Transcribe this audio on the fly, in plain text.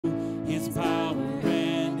His power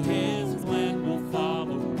and His plan will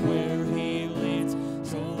follow where He leads.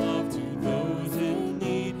 Show love to those in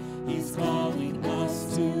need. He's calling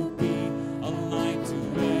us to be a light to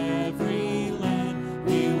every land.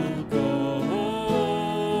 We will go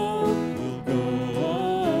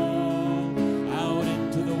out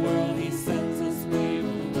into the world. He sends us. We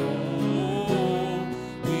will go.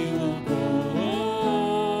 We will go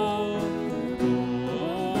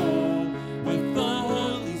with the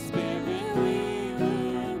Holy Spirit. We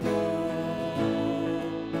will go.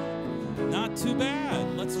 Not too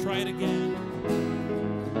bad. Let's try it again.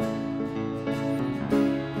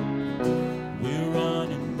 We're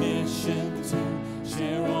on a mission to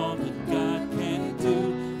share all that God can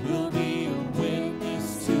do. We'll be a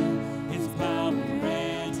witness to His power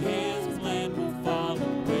and His plan. Will follow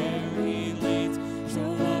where He leads. Show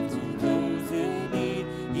love to those in need.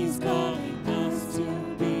 He's calling us to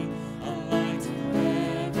be a light to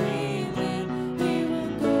every land. We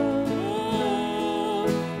will go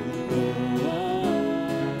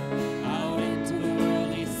out into the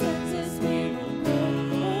world. He sends us. We will go.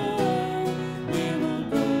 We will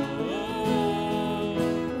go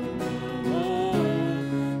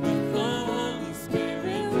with the Holy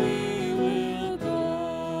Spirit. We will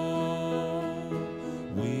go.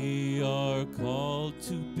 We are called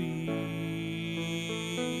to be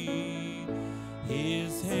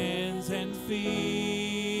His hands and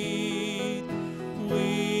feet.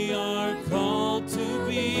 We are called to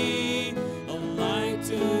be a light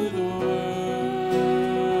to the world.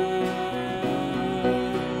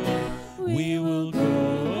 We will go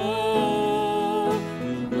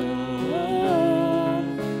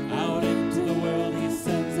out into the world. He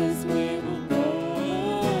sends us. We will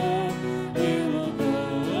go. We will go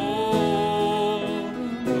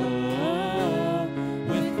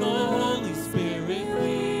with the Holy Spirit.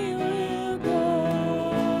 We will go.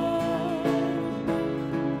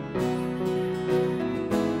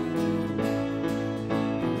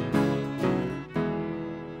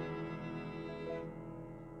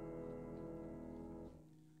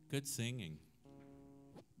 Good singing.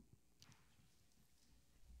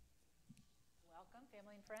 Welcome,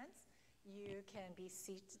 family and friends. You can be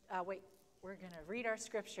seated. Wait, we're going to read our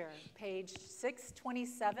scripture, page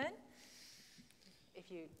 627.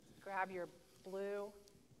 If you grab your blue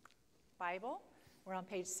Bible, we're on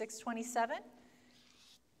page 627.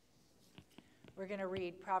 We're going to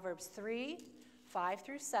read Proverbs 3, 5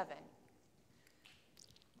 through 7.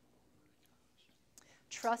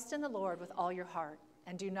 Trust in the Lord with all your heart,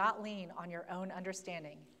 and do not lean on your own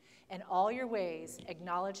understanding. In all your ways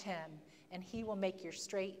acknowledge Him, and He will make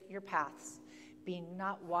straight your paths. Be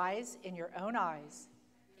not wise in your own eyes.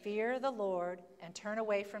 Fear the Lord and turn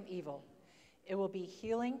away from evil. It will be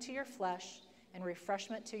healing to your flesh and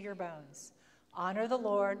refreshment to your bones. Honor the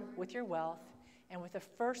Lord with your wealth and with the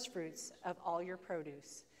firstfruits of all your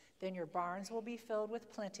produce. Then your barns will be filled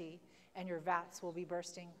with plenty, and your vats will be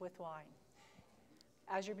bursting with wine.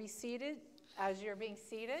 As you're being seated,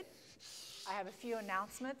 I have a few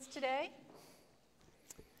announcements today.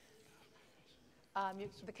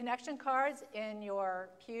 The connection cards in your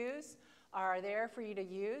pews are there for you to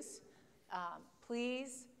use.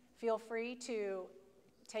 Please feel free to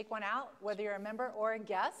take one out, whether you're a member or a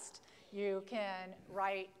guest. You can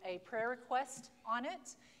write a prayer request on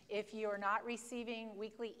it. If you are not receiving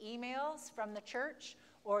weekly emails from the church,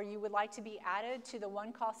 or you would like to be added to the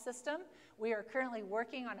One Call system, we are currently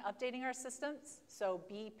working on updating our systems, so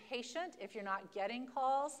be patient if you're not getting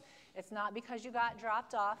calls. It's not because you got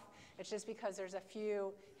dropped off, it's just because there's a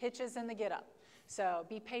few hitches in the get-up. So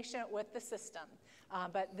be patient with the system.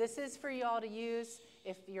 But this is for you all to use.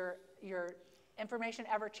 If your information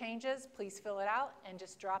ever changes, please fill it out and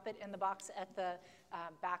just drop it in the box at the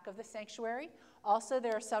back of the sanctuary. Also,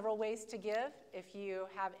 there are several ways to give. If you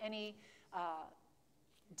have any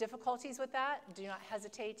difficulties with that, do not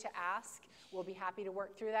hesitate to ask. We'll be happy to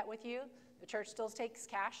work through that with you. The church still takes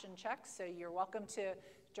cash and checks, so you're welcome to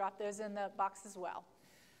drop those in the box as well.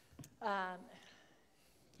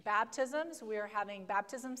 Baptisms, we're having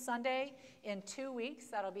Baptism Sunday in 2 weeks.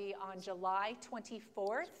 That'll be on July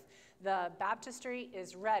 24th. The baptistry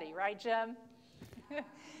is ready, right, Jim?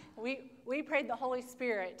 We prayed the Holy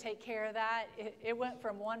Spirit take care of that. It went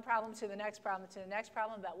from one problem to the next problem to the next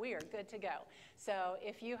problem, but we are good to go. So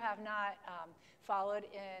if you have not followed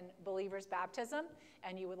in believers' baptism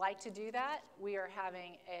and you would like to do that, we are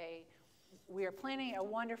planning a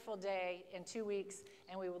wonderful day in 2 weeks,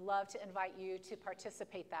 and we would love to invite you to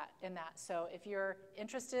participate in that. So if you're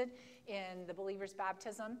interested in the believer's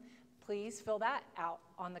baptism, please fill that out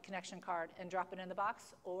on the connection card and drop it in the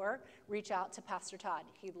box, or reach out to Pastor Todd.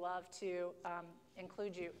 He'd love to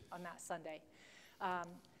include you on that Sunday.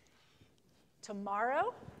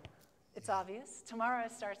 Tomorrow, it's obvious, tomorrow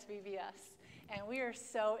starts VBS, and we are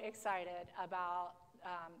so excited about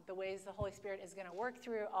the ways the Holy Spirit is going to work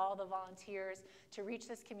through all the volunteers to reach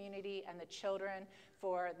this community and the children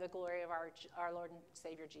for the glory of our Lord and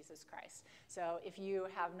Savior Jesus Christ. So if you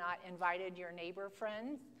have not invited your neighbor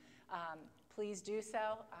friends, please do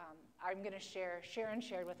so. I'm going to share, Sharon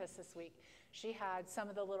shared with us this week, she had some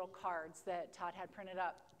of the little cards that Todd had printed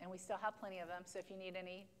up, and we still have plenty of them, so if you need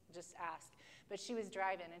any, just ask. But she was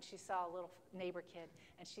driving, and she saw a little neighbor kid,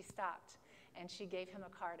 and she stopped, and she gave him a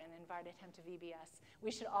card and invited him to VBS.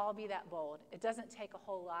 We should all be that bold. It doesn't take a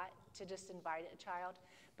whole lot to just invite a child,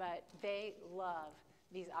 but they love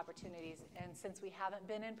these opportunities. And since we haven't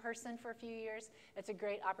been in person for a few years, it's a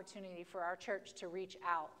great opportunity for our church to reach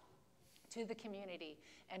out to the community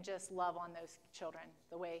and just love on those children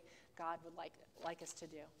the way God would like us to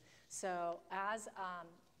do. So as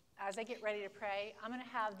I get ready to pray, I'm going to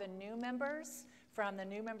have the new members from the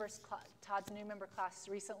new members, Todd's new member class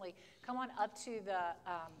recently, come on up to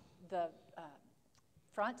the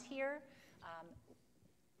front here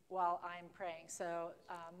while I'm praying. So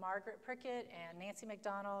Margaret Prickett and Nancy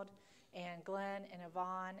McDonald and Glenn and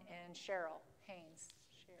Yvonne and Cheryl Haynes.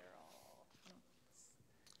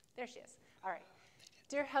 There she is. All right.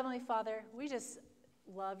 Dear Heavenly Father, we just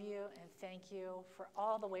love you and thank you for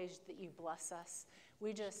all the ways that you bless us.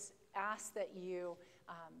 We just ask that you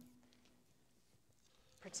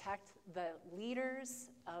protect the leaders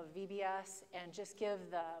of VBS and just give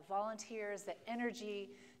the volunteers the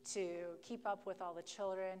energy to keep up with all the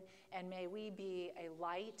children. And may we be a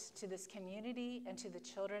light to this community and to the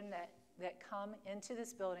children that come into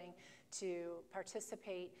this building to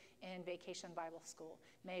participate in Vacation Bible School.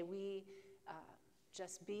 May we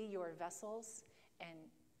just be your vessels and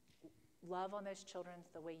love on those children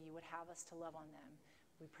the way you would have us to love on them.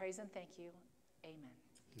 We praise and thank you. Amen.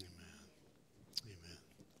 Amen. Amen.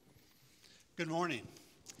 Good morning.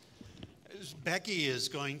 Becky is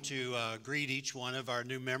going to greet each one of our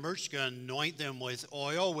new members. She's going to anoint them with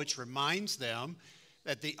oil, which reminds them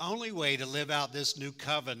that the only way to live out this new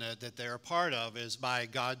covenant that they're a part of is by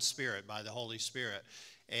God's Spirit, by the Holy Spirit.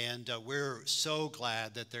 And we're so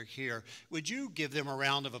glad that they're here. Would you give them a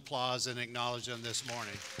round of applause and acknowledge them this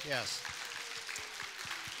morning? Yes.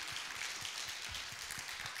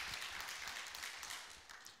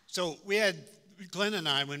 So we had, Glenn and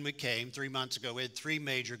I, when we came 3 months ago, we had three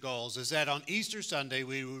major goals. Is that on Easter Sunday,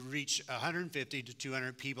 we would reach 150 to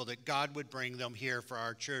 200 people, that God would bring them here for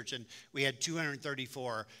our church. And we had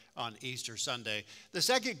 234 on Easter Sunday. The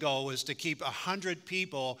second goal was to keep 100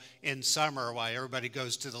 people in summer while everybody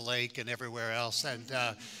goes to the lake and everywhere else, and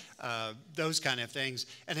those kind of things,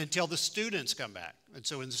 and until the students come back. And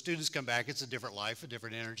so when the students come back, it's a different life, a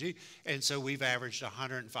different energy. And so we've averaged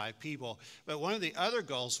 105 people. But one of the other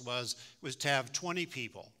goals was to have 20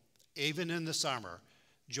 people, even in the summer,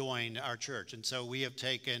 join our church. And so we have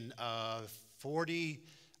taken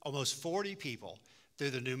almost 40 people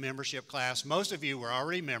through the new membership class. Most of you were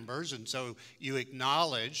already members, and so you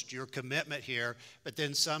acknowledged your commitment here, but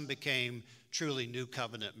then some became truly new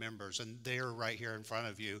covenant members, and they're right here in front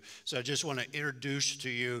of you. So I just want to introduce to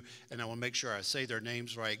you, and I want to make sure I say their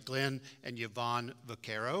names right, Glenn and Yvonne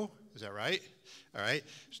Vaquero. Is that right? All right.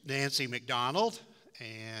 Nancy McDonald,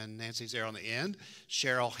 and Nancy's there on the end.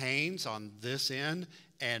 Cheryl Haynes on this end,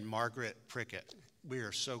 and Margaret Prickett. We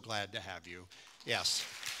are so glad to have you. Yes.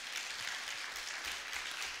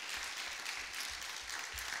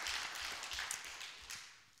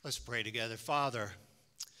 Let's pray together. Father,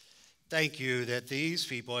 thank you that these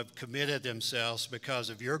people have committed themselves because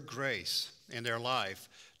of your grace in their life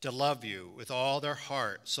to love you with all their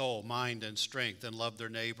heart, soul, mind, and strength, and love their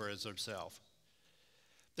neighbor as themselves.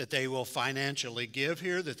 That they will financially give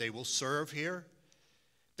here, that they will serve here,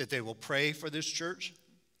 that they will pray for this church,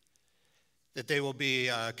 that they will be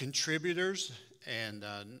contributors and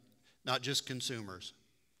not just consumers.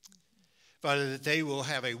 Father, that they will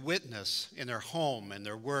have a witness in their home and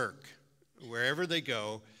their work, wherever they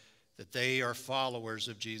go, that they are followers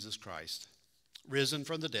of Jesus Christ, risen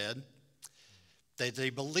from the dead, that they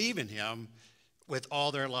believe in him with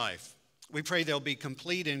all their life. We pray they'll be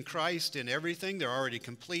complete in Christ in everything. They're already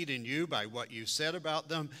complete in you by what you said about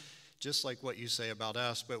them, just like what you say about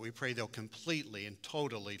us, but we pray they'll completely and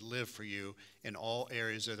totally live for you in all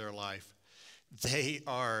areas of their life. They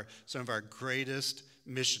are some of our greatest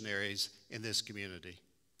missionaries in this community.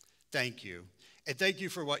 Thank you. And thank you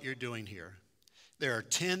for what you're doing here. There are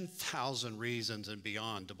 10,000 reasons and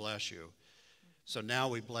beyond to bless you. So now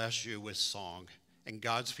we bless you with song. And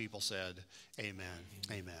God's people said, amen.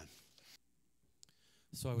 Amen.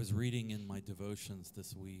 So I was reading in my devotions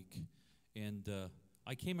this week, and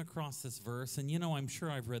I came across this verse, and I'm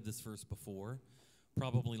sure I've read this verse before,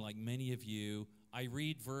 probably like many of you. I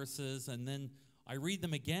read verses, and then I read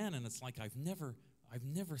them again, and it's like I've never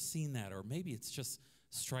seen that, or maybe it's just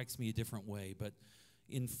strikes me a different way. But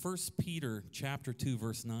in 1 Peter chapter 2,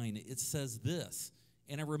 verse 9, it says this,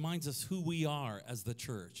 and it reminds us who we are as the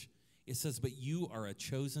church. It says, "But you are a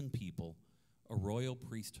chosen people, a royal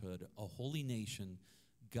priesthood, a holy nation,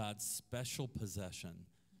 God's special possession.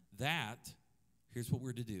 That," here's what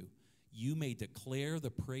we're to do, "you may declare the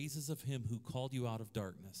praises of him who called you out of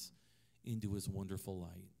darkness into his wonderful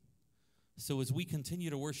light." So as we continue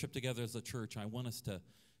to worship together as a church, I want us to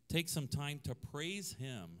take some time to praise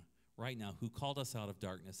him right now who called us out of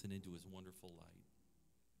darkness and into his wonderful light.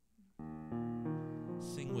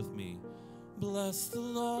 Sing with me. Bless the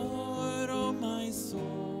Lord, oh my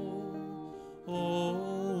soul,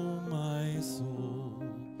 oh my soul.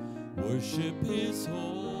 Worship his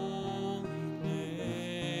holy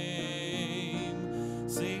name.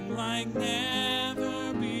 Sing like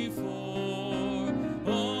never before,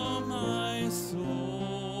 oh my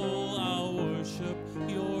soul. I'll worship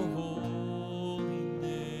your holy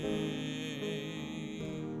name.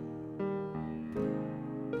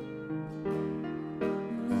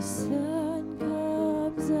 The sun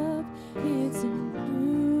comes up, it's a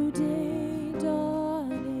new day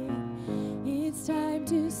dawning. It's time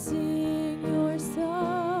to sing your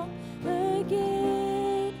song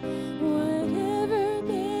again. Whatever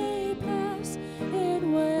may pass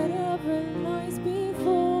and whatever lies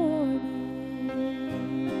before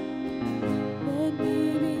me, let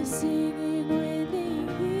me be singing when the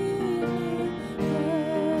evening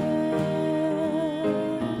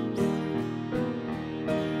comes.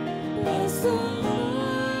 Bless the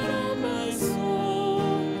Lord, oh my soul,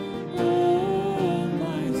 oh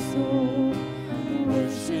my soul.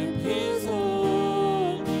 Worship his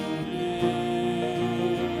holy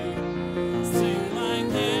name. Sing like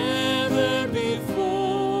never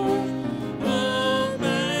before, oh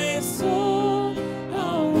my soul.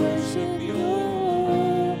 I'll worship your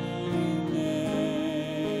holy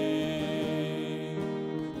name.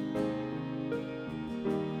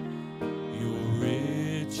 You're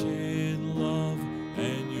rich in love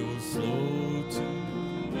and you're slow to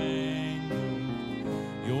anger.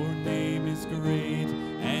 Your name is great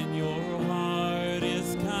and your heart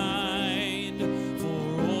is kind.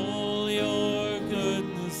 For all your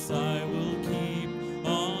goodness I will keep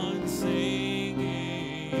on singing.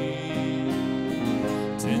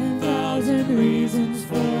 10,000 reasons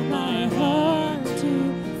for my heart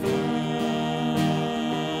to find.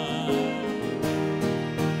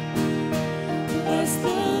 Bless the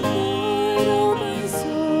Lord, oh my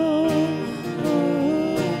soul,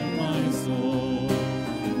 oh My soul,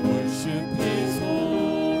 worship his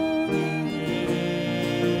holy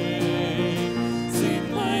name.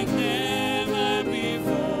 Sing like never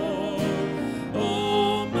before,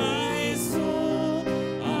 oh my soul,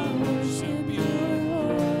 I worship your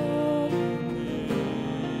holy name.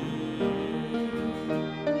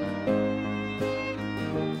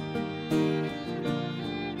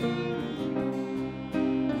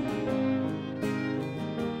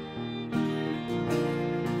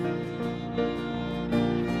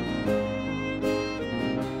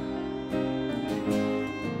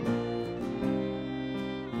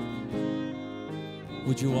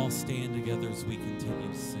 Would you all stand together as we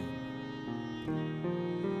continue to sing?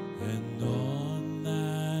 And on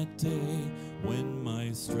that day when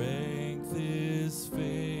my strength is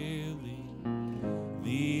failing,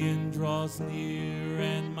 the end draws near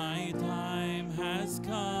and my time has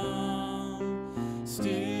come,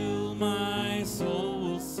 still my soul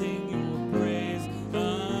will sing your praise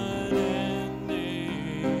unending.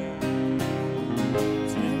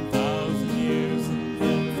 10,000 years and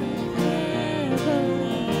then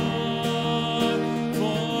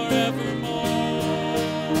forevermore.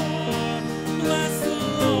 Bless the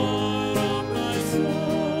Lord, oh my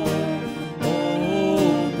soul,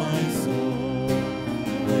 oh my soul.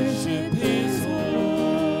 Worship his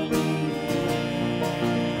holy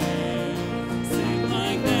name. Sing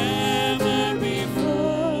like never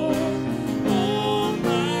before, oh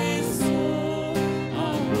my soul.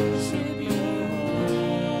 I'll worship your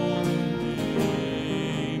holy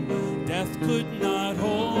name. Death could not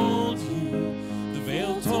hold you, the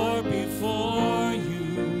veil tore before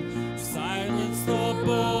you. Silence the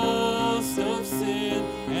boast of sin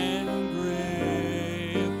and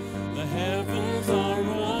grave. The heavens are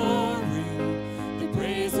roaring, the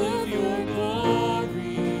praise of your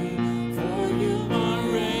glory. For you are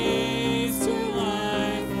raised to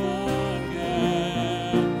life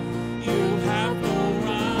again. You have no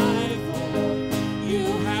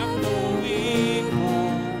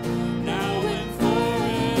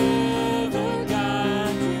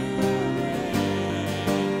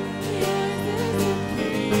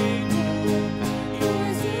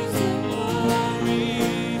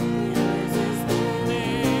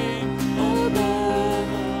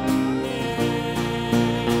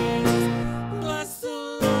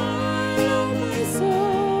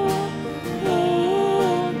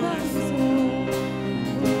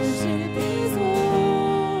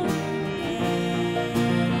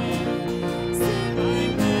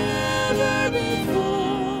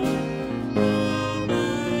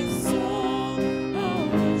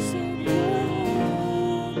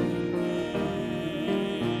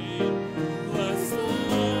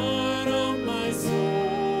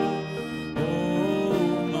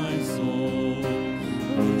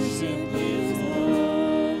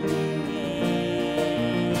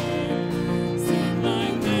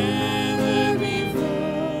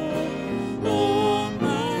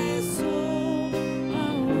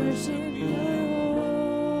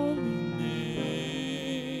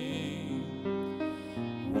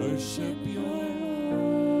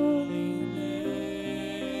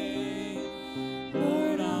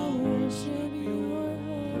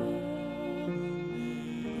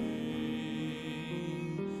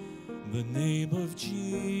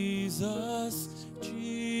Jesus,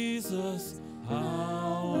 Jesus,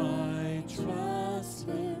 how I trust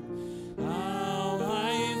him, how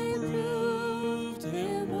I've proved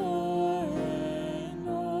him more and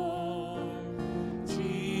more.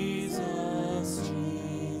 Jesus,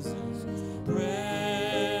 Jesus,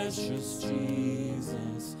 precious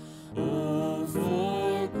Jesus, oh,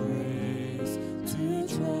 for grace to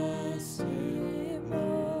trust him more.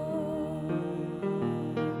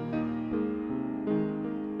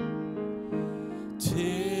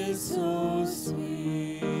 'Tis so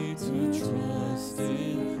sweet to trust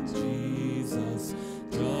in Jesus,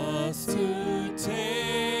 just to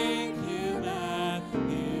take him at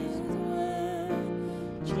his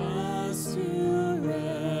word, just to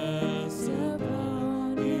rest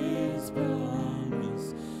upon his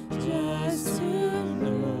promise, just to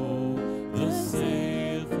know the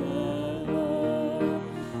saith the Lord.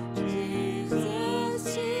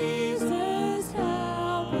 Jesus, Jesus,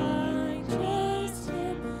 how I trust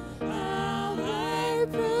him, how I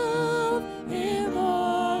prove him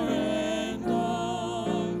more and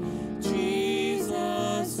more.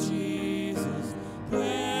 Jesus, Jesus,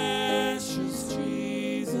 precious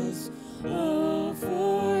Jesus, oh,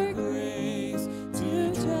 for grace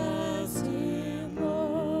to trust him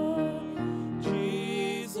more.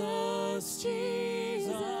 Jesus,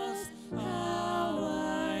 Jesus, how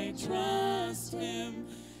I trust him,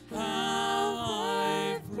 how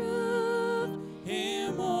I prove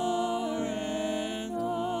him more and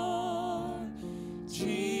more.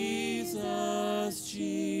 Jesus,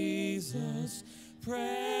 Jesus,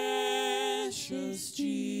 precious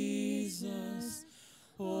Jesus,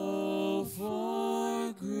 oh,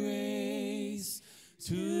 for grace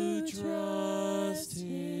to trust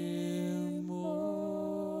him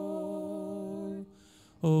more.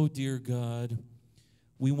 Oh, dear God,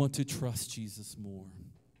 we want to trust Jesus more.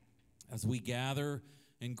 As we gather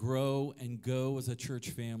and grow and go as a church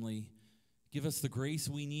family, give us the grace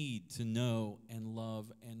we need to know and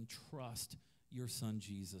love and trust your Son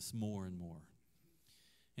Jesus more and more.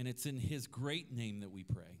 And it's in his great name that we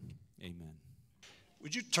pray. Amen.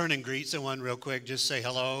 Would you turn and greet someone real quick? Just say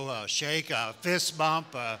hello, shake, a fist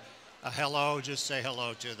bump, a hello. Just say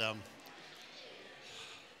hello to them.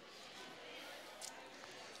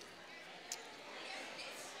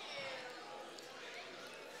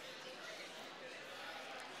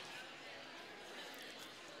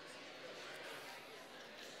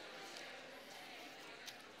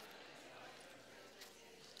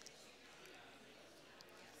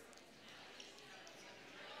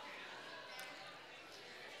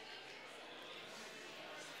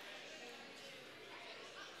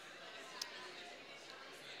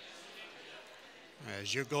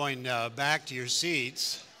 As you're going back to your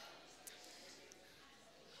seats,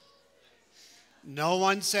 no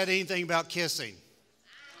one said anything about kissing.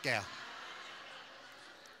 Yeah.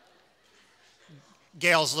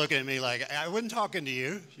 Gail's looking at me like, I wasn't talking to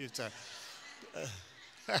you.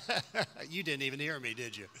 You didn't even hear me,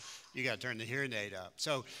 did you? You got to turn the hearing aid up.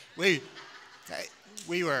 So we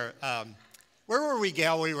were, where were we,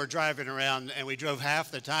 Gail? We were driving around, and we drove half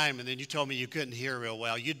the time, and then you told me you couldn't hear real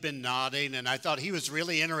well. You'd been nodding, and I thought he was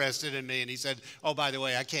really interested in me, and he said, oh, by the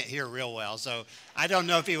way, I can't hear real well. So I don't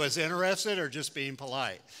know if he was interested or just being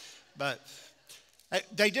polite. But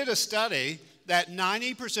they did a study that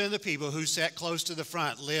 90% of the people who sat close to the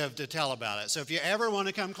front lived to tell about it. So if you ever want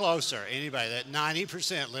to come closer, anybody, that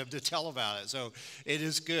 90% lived to tell about it. So it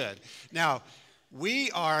is good. Now,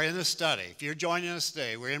 we are in a study. If you're joining us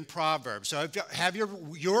today, we're in Proverbs. So if you have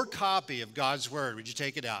your copy of God's Word, would you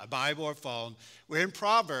take it out, a Bible or phone? We're in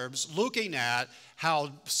Proverbs looking at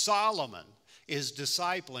how Solomon is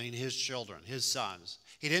discipling his children, his sons.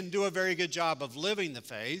 He didn't do a very good job of living the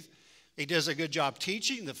faith. He does a good job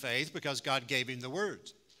teaching the faith because God gave him the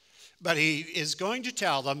words. But he is going to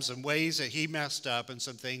tell them some ways that he messed up and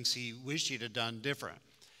some things he wished he'd have done different.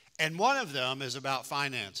 And one of them is about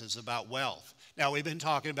finances, about wealth. Now, we've been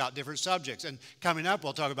talking about different subjects, and coming up,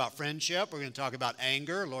 we'll talk about friendship. We're going to talk about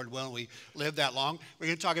anger. Lord willing, we live that long. We're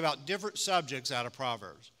going to talk about different subjects out of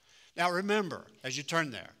Proverbs. Now, remember, as you turn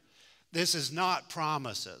there, this is not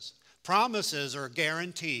promises. Promises are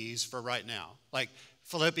guarantees for right now, like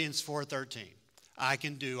Philippians 4:13. I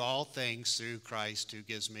can do all things through Christ who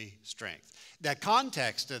gives me strength. The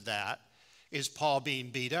context of that is Paul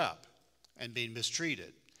being beat up and being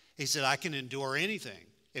mistreated. He said, I can endure anything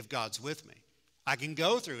if God's with me. I can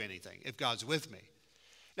go through anything if God's with me.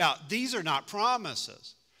 Now, these are not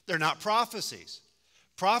promises. They're not prophecies.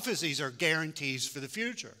 Prophecies are guarantees for the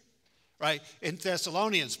future, right? In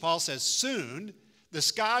Thessalonians, Paul says, soon the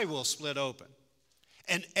sky will split open,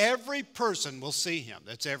 and every person will see him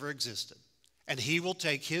that's ever existed. And he will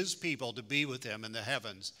take his people to be with him in the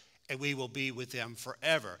heavens, and we will be with them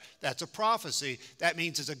forever. That's a prophecy. That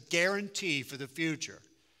means it's a guarantee for the future.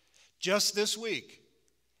 Just this week,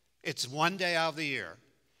 it's one day out of the year,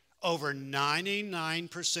 over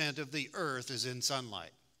 99% of the earth is in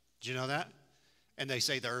sunlight. Did you know that? And they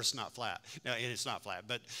say the earth's not flat. No, it's not flat,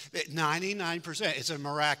 but 99%. It's a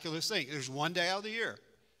miraculous thing. There's one day out of the year.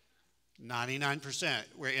 99%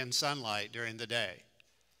 we're in sunlight during the day.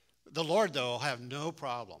 The Lord, though, will have no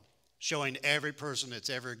problem showing every person that's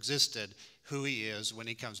ever existed who he is when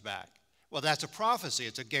he comes back. Well, that's a prophecy.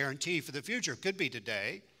 It's a guarantee for the future. It could be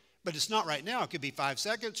today, but it's not right now. It could be 5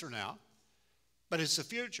 seconds from now, but it's the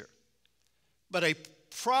future. But a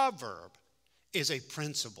proverb is a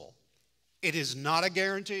principle. It is not a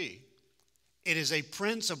guarantee. It is a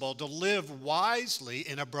principle to live wisely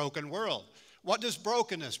in a broken world. What does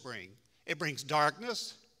brokenness bring? It brings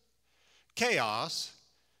darkness, chaos,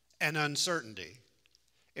 and uncertainty.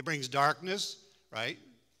 It brings darkness, right?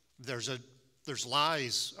 There's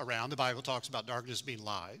lies around. The Bible talks about darkness being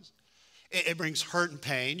lies. It brings hurt and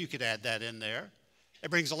pain. You could add that in there. It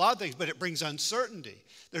brings a lot of things, but it brings uncertainty.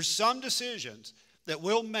 There's some decisions that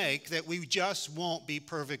we'll make that we just won't be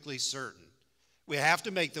perfectly certain. We have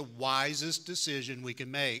to make the wisest decision we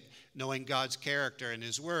can make, knowing God's character and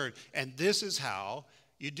his word. And this is how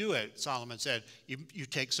you do it. Solomon said, you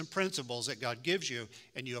take some principles that God gives you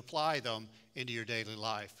and you apply them into your daily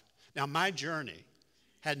life. Now, my journey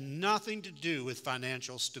had nothing to do with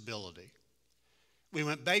financial stability. We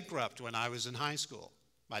went bankrupt when I was in high school.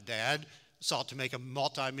 My dad sought to make a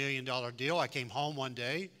multi-million-dollar deal. I came home one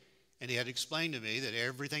day and he had explained to me that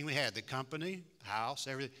everything we had, the company, house,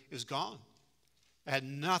 everything, it was gone. I had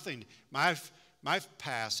nothing. My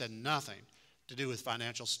past had nothing to do with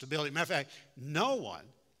financial stability. Matter of fact, no one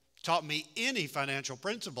taught me any financial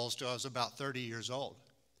principles till I was about 30 years old.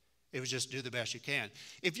 It was just do the best you can.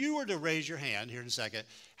 If you were to raise your hand here in a second,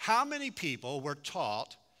 how many people were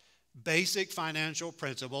taught basic financial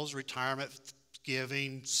principles, retirement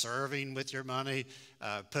giving, serving with your money,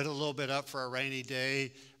 put a little bit up for a rainy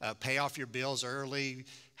day, pay off your bills early,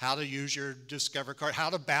 how to use your Discover card, how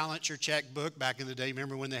to balance your checkbook? Back in the day,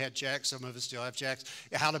 remember when they had checks? Some of us still have checks.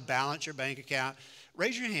 How to balance your bank account.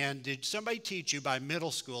 Raise your hand. Did somebody teach you by middle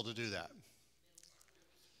school to do that?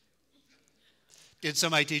 Did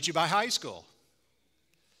somebody teach you by high school?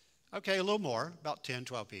 Okay, a little more, about 10,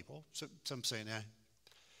 12 people. Some saying that.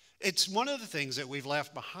 It's one of the things that we've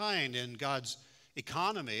left behind in God's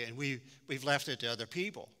economy, and we've left it to other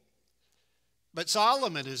people. But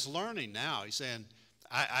Solomon is learning now. He's saying,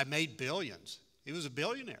 I made billions. He was a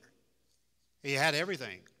billionaire. He had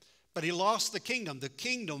everything. But he lost the kingdom. The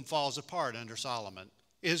kingdom falls apart under Solomon.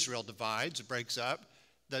 Israel divides, breaks up.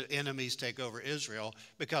 The enemies take over Israel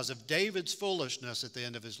because of David's foolishness at the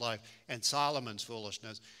end of his life and Solomon's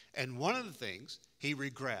foolishness. And one of the things he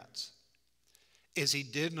regrets is he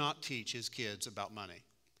did not teach his kids about money,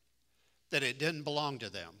 that it didn't belong to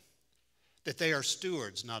them, that they are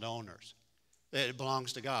stewards, not owners, that it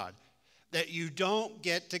belongs to God, that you don't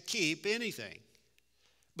get to keep anything,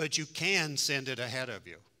 but you can send it ahead of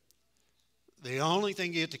you. The only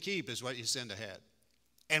thing you get to keep is what you send ahead.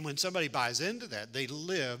 And when somebody buys into that, they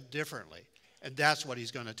live differently. And that's what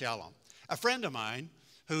he's going to tell them. A friend of mine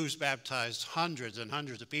who's baptized hundreds and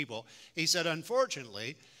hundreds of people, he said,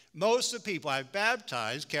 unfortunately, most of the people I've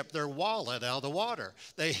baptized kept their wallet out of the water.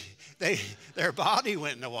 Their body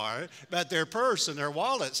went in the water, but their purse and their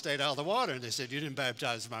wallet stayed out of the water. And they said, you didn't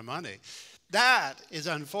baptize my money. That is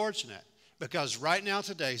unfortunate because right now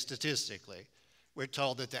today, statistically, we're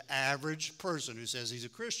told that the average person who says he's a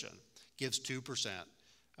Christian gives 2%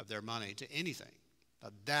 of their money to anything. Now,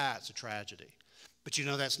 that's a tragedy. But you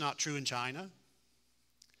know that's not true in China.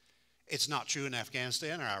 It's not true in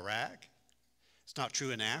Afghanistan or Iraq. It's not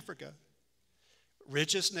true in Africa.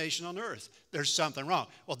 Richest nation on earth. There's something wrong.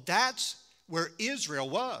 Well, that's where Israel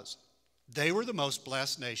was. They were the most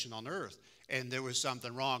blessed nation on earth, and there was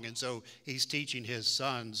something wrong. And so he's teaching his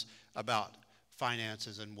sons about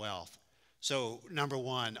finances and wealth. So number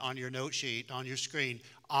one, on your note sheet, on your screen,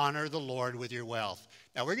 honor the Lord with your wealth.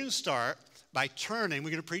 Now we're going to start by turning. We're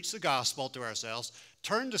going to preach the gospel to ourselves.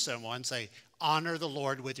 Turn to someone and say, honor the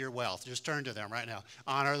Lord with your wealth. Just turn to them right now.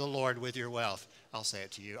 Honor the Lord with your wealth. I'll say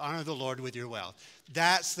it to you. Honor the Lord with your wealth.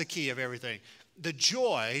 That's the key of everything. The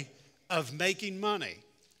joy of making money,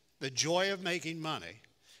 the joy of making money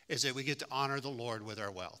is that we get to honor the Lord with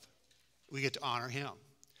our wealth. We get to honor him.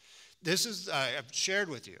 This is, I've shared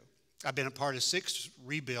with you. I've been a part of 6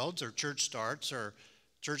 rebuilds or church starts or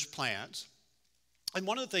church plants. And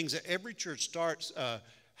one of the things that every church starts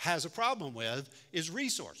has a problem with is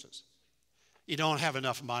resources. You don't have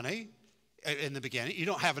enough money. in the beginning. You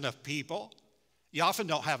don't have enough people. You often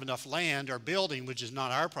don't have enough land or building, which is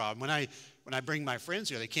not our problem. When I bring my friends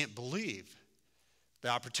here, they can't believe the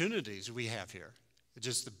opportunities we have here.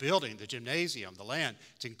 Just the building, the gymnasium, the land.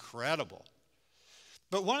 It's incredible.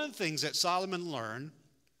 But one of the things that Solomon learned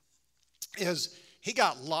is he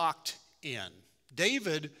got locked in.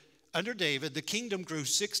 Under David, the kingdom grew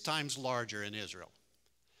 6 times larger in Israel.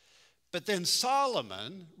 But then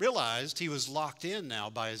Solomon realized he was locked in now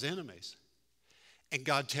by his enemies. And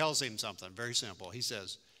God tells him something very simple. He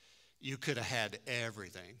says, you could have had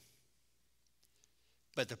everything.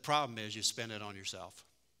 But the problem is you spent it on yourself.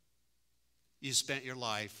 You spent your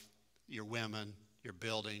life, your women, your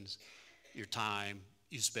buildings, your time.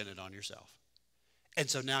 You spent it on yourself. And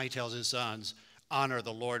so now he tells his sons, honor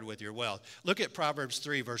the Lord with your wealth. Look at Proverbs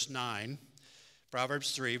 3, verse 9.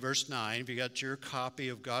 Proverbs 3, verse 9, if you got your copy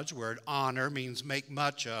of God's word, honor means make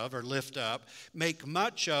much of or lift up. Make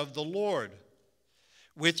much of the Lord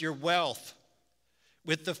with your wealth,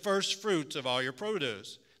 with the first fruits of all your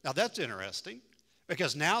produce. Now that's interesting,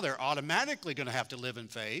 because now they're automatically going to have to live in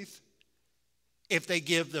faith. If they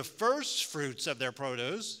give the first fruits of their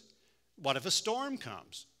produce, what if a storm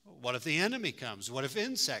comes? What if the enemy comes? What if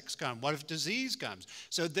insects come? What if disease comes?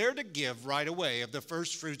 So they're to give right away of the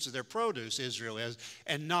first fruits of their produce, Israel is,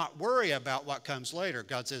 and not worry about what comes later.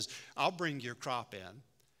 God says, I'll bring your crop in.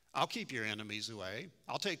 I'll keep your enemies away.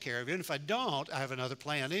 I'll take care of you. And if I don't, I have another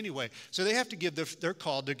plan anyway. So they have to give, they're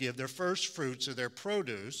called to give their first fruits of their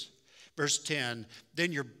produce. Verse 10,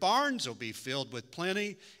 then your barns will be filled with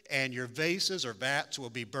plenty, and your vases or vats will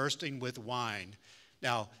be bursting with wine.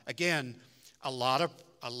 Now, again, a lot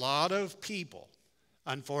of people,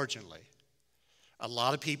 unfortunately, a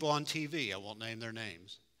lot of people on TV, I won't name their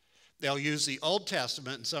names, they'll use the Old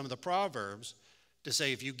Testament and some of the Proverbs to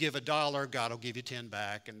say if you give $1, God will give you 10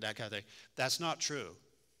 back and that kind of thing. That's not true.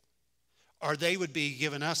 Or they would be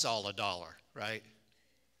giving us all $1, right?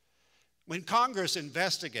 When Congress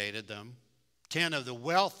investigated them, 10 of the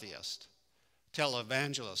wealthiest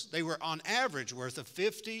televangelists, they were on average worth of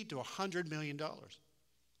 $50 to $100 million.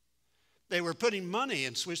 They were putting money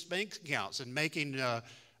in Swiss bank accounts and making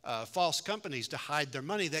false companies to hide their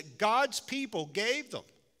money that God's people gave them.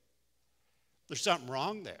 There's something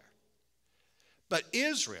wrong there. But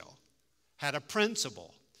Israel had a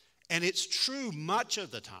principle, and it's true much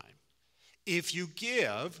of the time. If you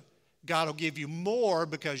give, God will give you more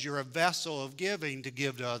because you're a vessel of giving to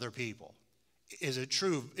give to other people. It's a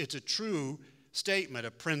true statement,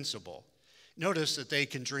 a principle. Notice that they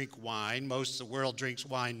can drink wine. Most of the world drinks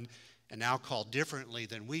wine and alcohol differently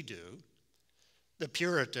than we do. The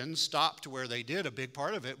Puritans stopped where they did. A big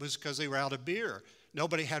part of it was because they were out of beer.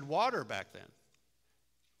 Nobody had water back then,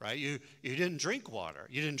 right? You didn't drink water.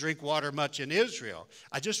 You didn't drink water much in Israel.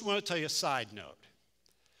 I just want to tell you a side note.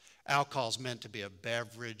 Alcohol is meant to be a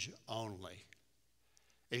beverage only.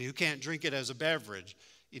 If you can't drink it as a beverage,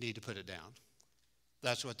 you need to put it down.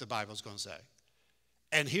 That's what the Bible's going to say.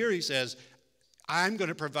 And here he says, I'm going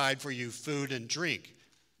to provide for you food and drink.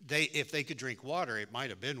 If they could drink water, it might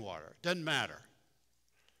have been water. Doesn't matter.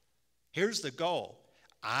 Here's the goal.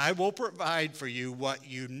 I will provide for you what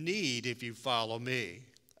you need if you follow me.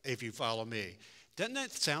 If you follow me. Doesn't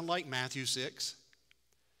that sound like Matthew 6?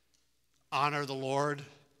 Honor the Lord.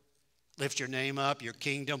 Lift your name up. Your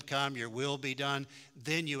kingdom come. Your will be done.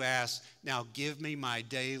 Then you ask, now give me my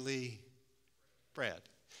daily bread.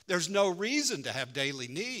 There's no reason to have daily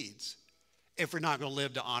needs if we're not going to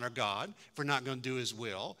live to honor God, if we're not going to do his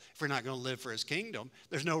will, if we're not going to live for his kingdom.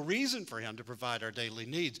 There's no reason for him to provide our daily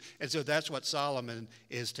needs. And so that's what Solomon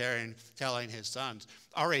is telling his sons.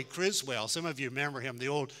 R.A. Criswell, some of you remember him, the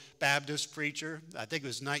old Baptist preacher. I think it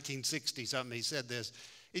was 1960 something he said this.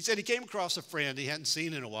 He said he came across a friend he hadn't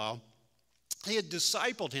seen in a while. He had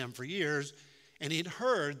discipled him for years, and he'd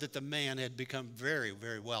heard that the man had become very,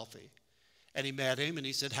 very wealthy. And he met him, and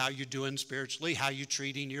he said, how you doing spiritually? How you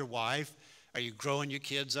treating your wife? Are you growing your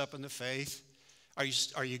kids up in the faith?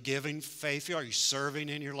 Are you giving faithfully? Are you serving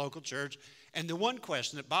in your local church? And the one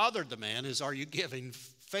question that bothered the man is, are you giving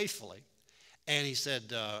faithfully? And he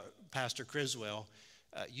said, Pastor Criswell,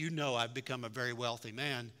 you know I've become a very wealthy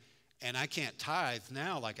man, and I can't tithe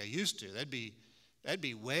now like I used to. That'd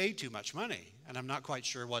be way too much money, and I'm not quite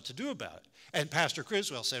sure what to do about it. And Pastor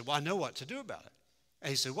Criswell said, well, I know what to do about it. And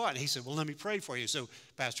he said, what? And he said, well, let me pray for you. So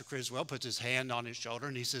Pastor Criswell puts his hand on his shoulder,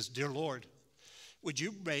 and he says, dear Lord, would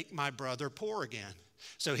you make my brother poor again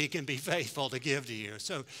so he can be faithful to give to you?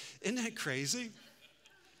 So isn't that crazy?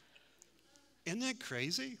 Isn't that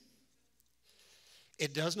crazy?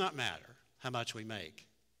 It does not matter how much we make.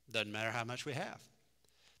 It doesn't matter how much we have.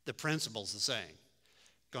 The principle's the same.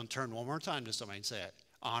 Going to turn one more time to somebody and say it.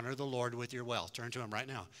 Honor the Lord with your wealth. Turn to him right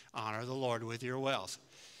now. Honor the Lord with your wealth.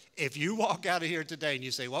 If you walk out of here today and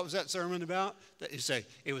you say, what was that sermon about? You say,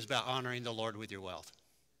 it was about honoring the Lord with your wealth.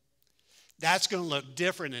 That's going to look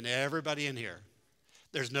different in everybody in here.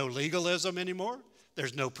 There's no legalism anymore.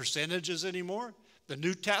 There's no percentages anymore. The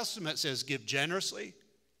New Testament says give generously,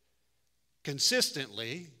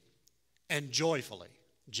 consistently, and joyfully.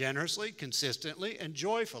 Generously, consistently, and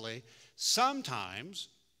joyfully, sometimes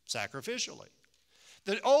sacrificially.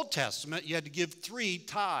 The Old Testament, you had to give 3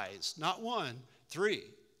 tithes, not 1, 3.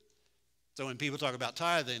 So when people talk about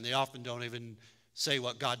tithing, they often don't even say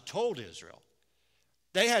what God told Israel.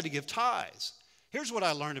 They had to give tithes. Here's what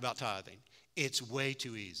I learned about tithing. It's way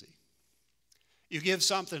too easy. You give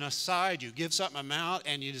something aside, you give something amount,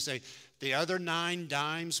 and you just say, the other 9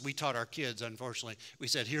 dimes, we taught our kids, unfortunately. We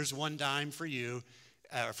said, here's 1 dime for you,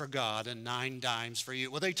 for God, and 9 dimes for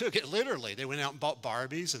you. Well, they took it literally. They went out and bought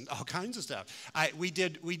Barbies and all kinds of stuff. We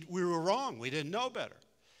were wrong. We didn't know better.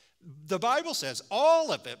 The Bible says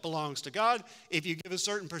all of it belongs to God. If you give a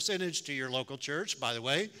certain percentage to your local church, by the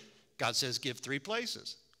way, God says give 3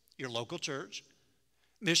 places. Your local church,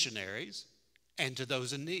 missionaries, and to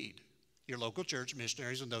those in need. Your local church,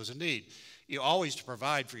 missionaries, and those in need. You always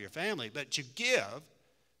provide for your family, but you give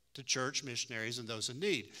to church, missionaries, and those in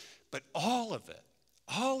need. But all of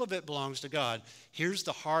it belongs to God. Here's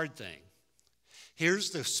the hard thing.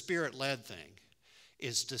 Here's the Spirit-led thing,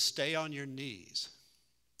 is to stay on your knees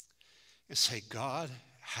and say, God,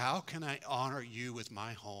 how can I honor you with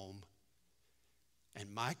my home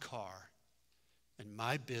and my car and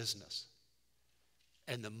my business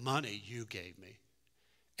and the money you gave me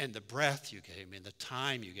and the breath you gave me and the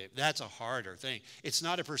time you gave me? That's a harder thing. It's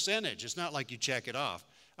not a percentage. It's not like you check it off.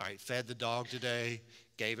 All right, fed the dog today,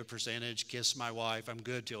 gave a percentage, kissed my wife, I'm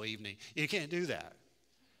good till evening. You can't do that.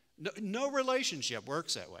 No relationship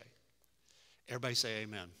works that way. Everybody say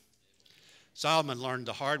amen. Solomon learned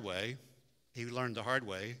the hard way. He learned the hard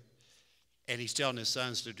way, and he's telling his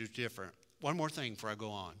sons to do different. One more thing before I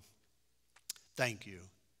go on. Thank you.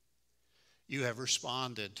 You have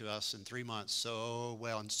responded to us in 3 months so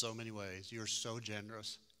well in so many ways. You're so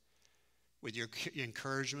generous with your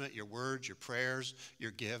encouragement, your words, your prayers,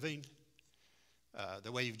 your giving,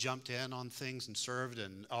 the way you've jumped in on things and served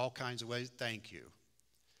in all kinds of ways. Thank you.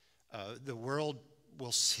 The world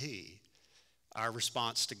will see our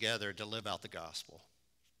response together to live out the gospel.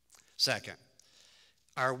 Second,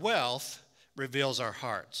 our wealth reveals our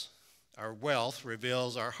hearts. Our wealth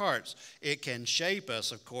reveals our hearts. It can shape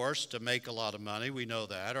us, of course, to make a lot of money, we know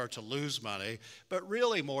that, or to lose money, but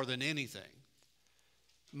really more than anything,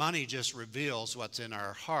 money just reveals what's in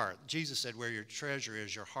our heart. Jesus said, where your treasure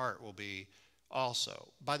is, your heart will be also.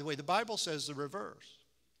 By the way, the Bible says the reverse.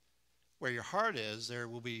 Where your heart is, there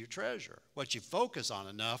will be your treasure. What you focus on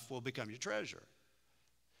enough will become your treasure,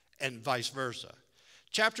 and vice versa.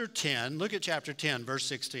 Chapter 10, look at chapter 10, verse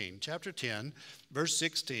 16. Chapter 10, verse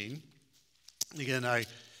 16. Again, I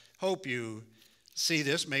hope you see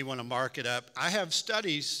this, may want to mark it up. I have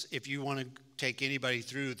studies, if you want to take anybody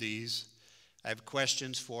through these. I have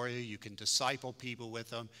questions for you. You can disciple people with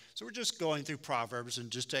them. So we're just going through Proverbs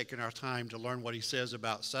and just taking our time to learn what he says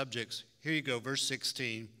about subjects. Here you go, verse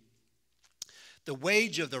 16. The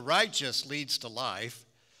wage of the righteous leads to life.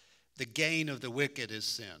 The gain of the wicked is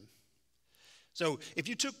sin. So if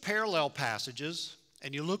you took parallel passages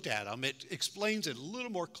and you looked at them, it explains it a little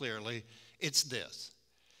more clearly. It's this,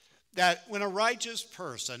 that when a righteous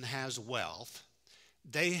person has wealth,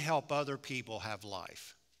 they help other people have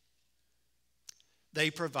life. They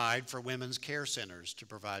provide for women's care centers to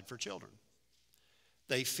provide for children.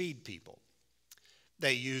 They feed people.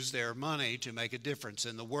 They use their money to make a difference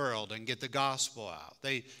in the world and get the gospel out.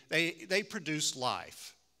 They produce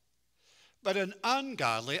life. But an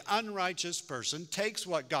ungodly, unrighteous person takes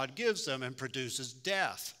what God gives them and produces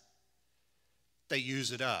death. They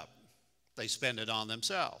use it up. They spend it on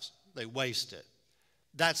themselves. They waste it.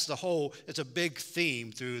 That's the whole, it's a big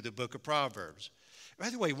theme through the book of Proverbs. By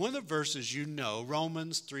the way, one of the verses you know,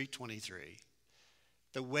 Romans 3:23,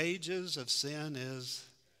 the wages of sin is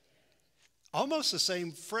almost the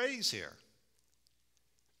same phrase here.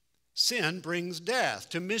 Sin brings death.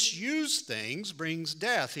 To misuse things brings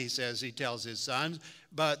death, he says, he tells his sons.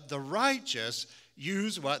 But the righteous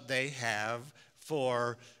use what they have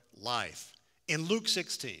for life. In Luke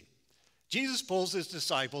 16, Jesus pulls his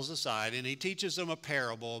disciples aside and he teaches them a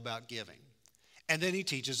parable about giving. And then he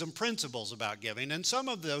teaches them principles about giving. And some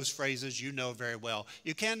of those phrases you know very well.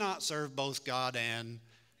 You cannot serve both God and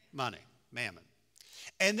money, mammon.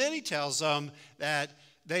 And then he tells them that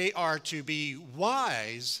they are to be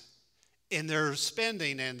wise in their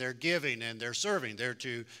spending and their giving and their serving. They're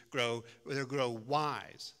to grow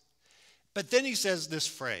wise. But then he says this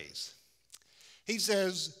phrase. He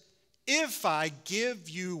says, if I give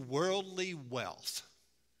you worldly wealth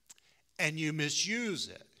and you misuse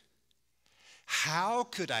it, how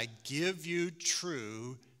could I give you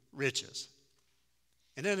true riches?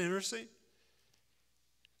 Isn't that interesting?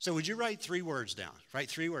 So would you write 3 words down? Write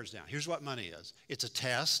 3 words down. Here's what money is. It's a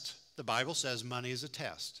test. The Bible says money is a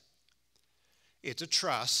test. It's a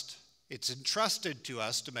trust. It's entrusted to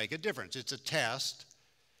us to make a difference. It's a test.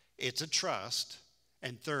 It's a trust.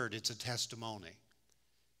 And third, it's a testimony.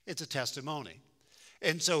 It's a testimony.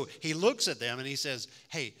 And so he looks at them and he says,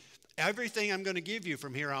 hey, everything I'm going to give you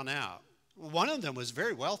from here on out. One of them was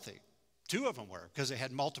very wealthy. 2 of them were, because they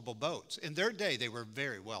had multiple boats. In their day, they were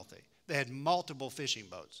very wealthy. They had multiple fishing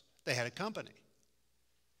boats. They had a company.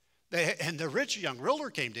 And the rich young ruler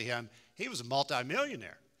came to him. He was a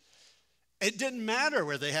multimillionaire. It didn't matter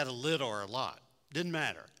whether they had a little or a lot. It didn't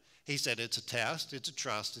matter. He said, it's a test, it's a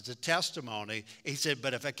trust, it's a testimony. He said,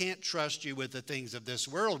 but if I can't trust you with the things of this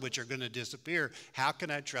world, which are going to disappear, how can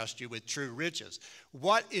I trust you with true riches?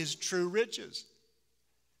 What is true riches?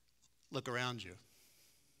 Look around you.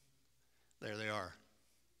 There they are.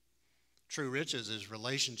 True riches is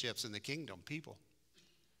relationships in the kingdom, people.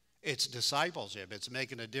 It's discipleship. It's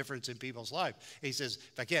making a difference in people's life. He says,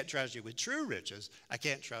 if I can't trust you with true riches, I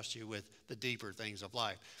can't trust you with the deeper things of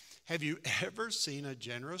life. Have you ever seen a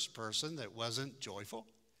generous person that wasn't joyful?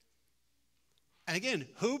 And again,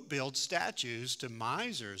 who builds statues to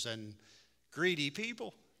misers and greedy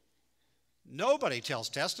people? Nobody tells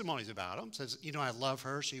testimonies about them. Says, you know, I love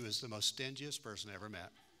her. She was the most stingiest person I ever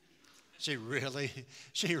met. She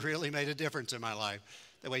really made a difference in my life.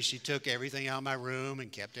 The way she took everything out of my room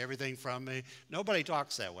and kept everything from me. Nobody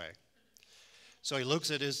talks that way. So he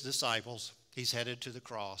looks at his disciples. He's headed to the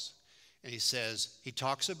cross. And he says, he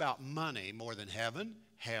talks about money more than heaven,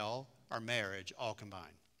 hell, or marriage all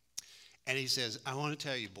combined. And he says, I want to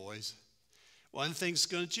tell you, boys, one of the things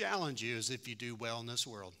that's going to challenge you is if you do well in this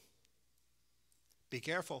world. Be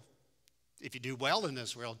careful. If you do well in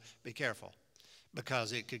this world, be careful.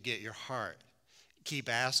 Because it could get your heart. Keep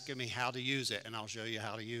asking me how to use it, and I'll show you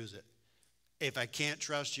how to use it. If I can't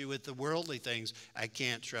trust you with the worldly things, I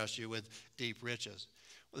can't trust you with deep riches.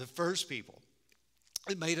 Well, the first people,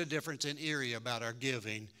 it made a difference in Erie about our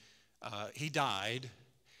giving. He died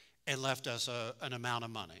and left us an amount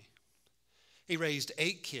of money. He raised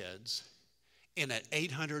 8 kids in an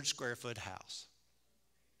 800 square foot house.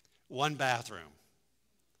 1 bathroom.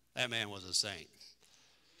 That man was a saint.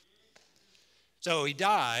 So he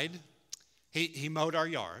died. He mowed our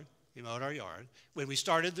yard. He mowed our yard. When we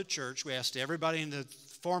started the church, we asked everybody in the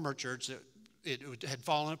former church that it had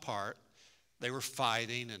fallen apart. They were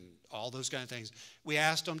fighting and all those kind of things. We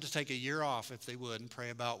asked them to take a year off if they would and pray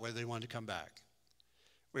about whether they wanted to come back.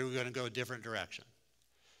 We were going to go a different direction.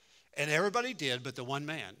 And everybody did, but the one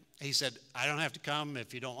man, he said, I don't have to come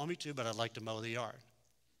if you don't want me to, but I'd like to mow the yard.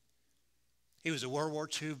 He was a World War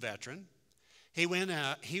II veteran. He went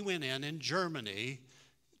in Germany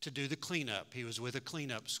to do the cleanup. He was with a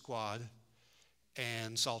cleanup squad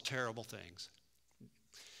and saw terrible things.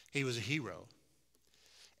 He was a hero.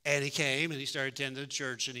 And he came and he started attending the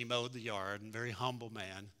church and he mowed the yard, and very humble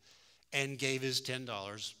man, and gave his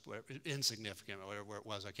 $10, insignificant, whatever it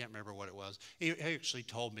was. I can't remember what it was. He actually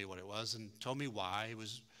told me what it was and told me why.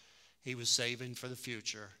 He was saving for the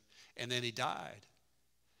future. And then he died.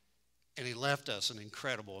 And he left us an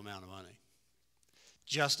incredible amount of money,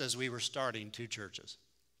 just as we were starting 2 churches.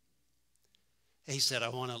 He said,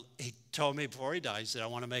 he told me before he died, he said, I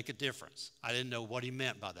want to make a difference. I didn't know what he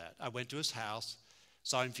meant by that. I went to his house,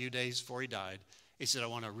 saw him a few days before he died. He said, I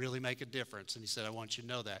want to really make a difference. And he said, I want you to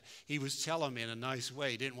know that. He was telling me in a nice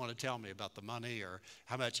way. He didn't want to tell me about the money or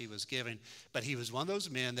how much he was giving. But he was one of those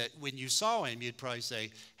men that when you saw him, you'd probably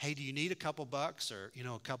say, hey, do you need a couple bucks or,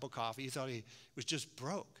 a cup of coffee? You thought he was just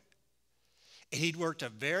broke. And he'd worked a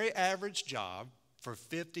very average job for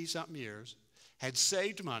 50-something years, had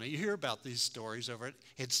saved money. You hear about these stories over it.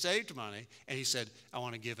 Had saved money, and he said, I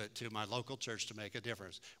want to give it to my local church to make a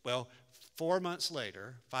difference. Well, 5 months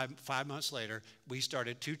later, we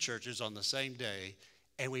started 2 churches on the same day,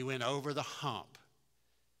 and we went over the hump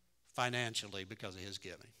financially because of his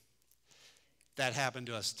giving. That happened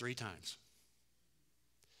to us 3 times.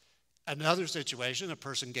 Another situation, a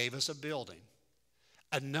person gave us a building.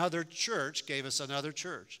 Another church gave us another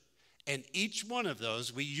church. And each one of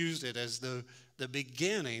those, we used it as the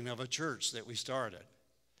beginning of a church that we started.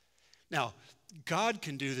 Now, God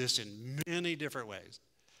can do this in many different ways.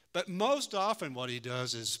 But most often what he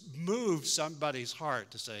does is move somebody's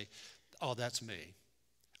heart to say, oh, that's me.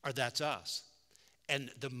 or that's us. And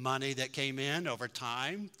the money that came in over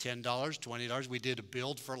time, $10, $20, we did a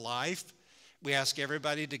Build for Life. We asked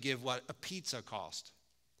everybody to give what a pizza cost.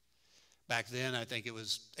 Back then, I think it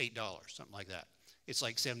was $8, something like that. It's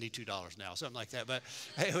like $72 now, something like that. But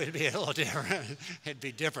it would be a little different. It'd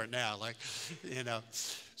be different now, like, you know.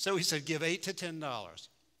 So we said give $8 to $10.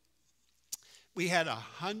 We had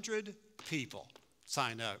 100 people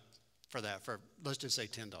sign up for that, for let's just say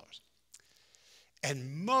 $10.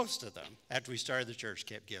 And most of them, after we started the church,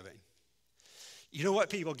 kept giving. You know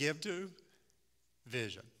what people give to?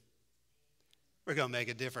 Vision. We're going to make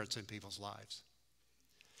a difference in people's lives.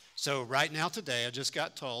 So right now today, I just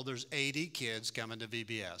got told there's 80 kids coming to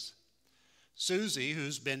VBS. Susie,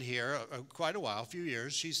 who's been here quite a while, a few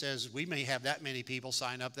years, she says we may have that many people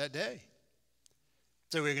sign up that day.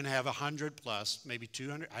 So we're going to have 100 plus, maybe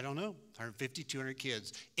 200, I don't know, 150, 200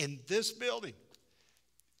 kids in this building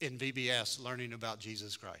in VBS learning about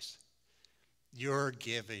Jesus Christ. Your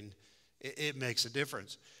giving, it makes a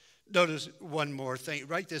difference. Notice one more thing.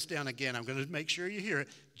 Write this down again. I'm going to make sure you hear it.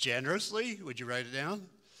 Generously, would you write it down?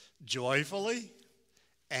 Joyfully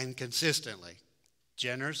and consistently.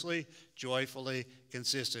 Generously, joyfully,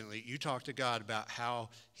 consistently. You talk to God about how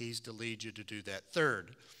he's to lead you to do that.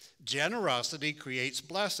 Third, generosity creates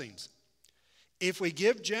blessings. If we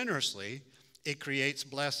give generously, it creates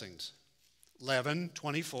blessings.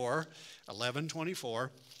 11:24.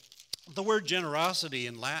 The word generosity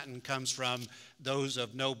in Latin comes from those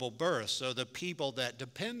of noble birth. So the people that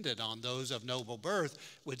depended on those of noble birth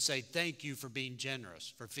would say, thank you for being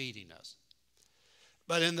generous, for feeding us.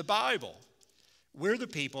 But in the Bible, we're the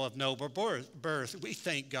people of noble birth. We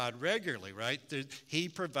thank God regularly, right? He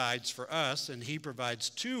provides for us and he provides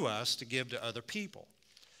to us to give to other people.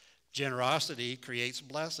 Generosity creates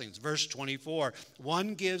blessings. Verse 24,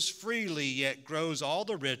 one gives freely yet grows all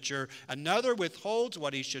the richer. Another withholds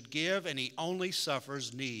what he should give and he only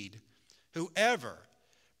suffers need. Whoever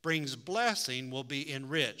brings blessing will be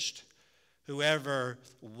enriched. Whoever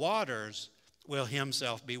waters will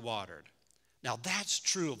himself be watered. Now that's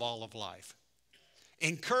true of all of life.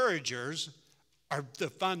 Encouragers are the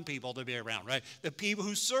fun people to be around, right? The people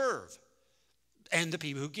who serve. And the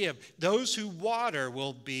people who give. Those who water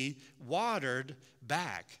will be watered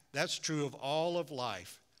back. That's true of all of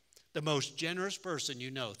life. The most generous person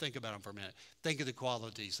you know, think about them for a minute. Think of the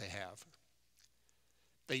qualities they have.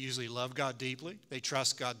 They usually love God deeply. They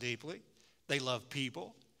trust God deeply. They love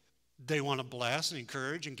people. They want to bless and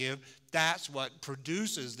encourage and give. That's what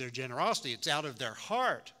produces their generosity. It's out of their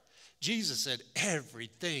heart. Jesus said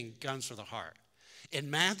everything comes from the heart.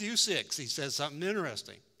 In Matthew 6, he says something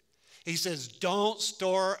interesting. He says, don't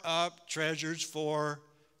store up treasures for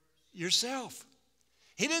yourself.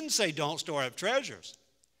 He didn't say don't store up treasures.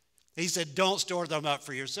 He said don't store them up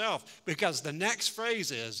for yourself, because the next phrase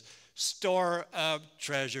is store up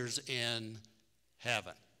treasures in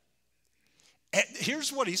heaven. And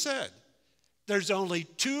here's what he said. There's only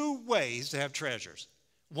two ways to have treasures.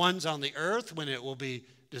 One's on the earth when it will be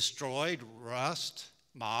destroyed, rust,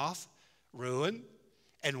 moth, ruin,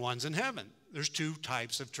 and one's in heaven. There's two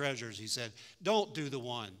types of treasures. He said, don't do the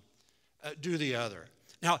one, do the other.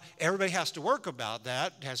 Now, everybody has to work about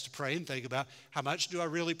that, has to pray and think about how much do I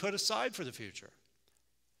really put aside for the future?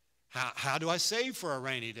 How do I save for a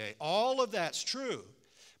rainy day? All of that's true.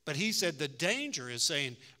 But he said the danger is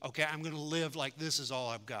saying, okay, I'm going to live like this is all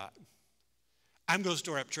I've got. I'm going to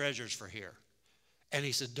store up treasures for here. And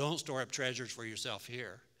he said, don't store up treasures for yourself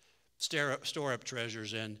here. Store up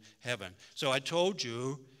treasures in heaven. So I told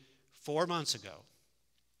you 4 months ago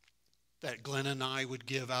that Glenn and I would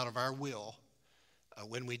give out of our will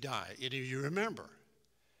when we die. You remember,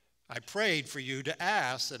 I prayed for you to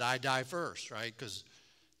ask that I die first, right? Because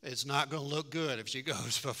it's not going to look good if she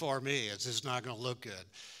goes before me. It's just not going to look good.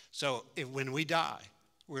 So when we die,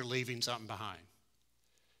 we're leaving something behind.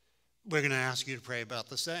 We're going to ask you to pray about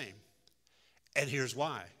the same. And here's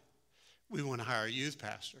why. We want to hire a youth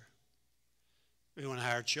pastor. We want to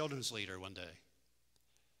hire a children's leader one day.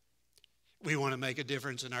 We want to make a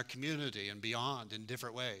difference in our community and beyond in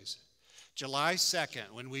different ways. July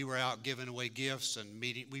 2nd, when we were out giving away gifts and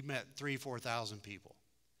meeting, we met 3,000 to 4,000 people.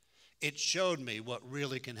 It showed me what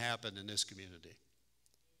really can happen in this community.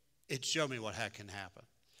 It showed me what can happen.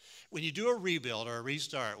 When you do a rebuild or a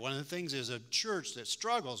restart, one of the things is a church that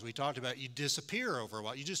struggles, we talked about, you disappear over a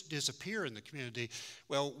while. You just disappear in the community.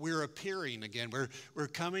 Well, we're appearing again. We're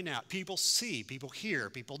coming out. People see, people hear,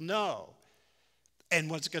 people know. And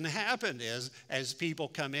what's going to happen is, as people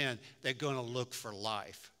come in, they're going to look for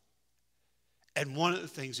life. And one of the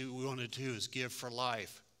things that we want to do is give for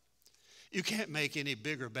life. You can't make any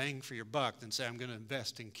bigger bang for your buck than say, I'm going to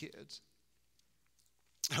invest in kids.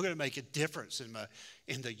 I'm going to make a difference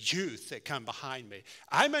in the youth that come behind me.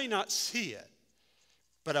 I may not see it,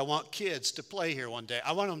 but I want kids to play here one day.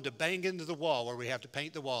 I want them to bang into the wall where we have to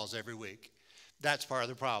paint the walls every week. That's part of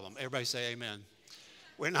the problem. Everybody say amen.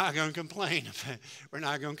 We're not going to complain. We're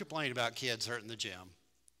not going to complain about kids hurting the gym.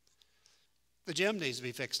 The gym needs to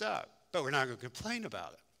be fixed up, but we're not going to complain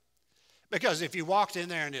about it. Because if you walked in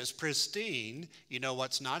there and it's pristine, you know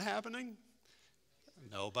what's not happening?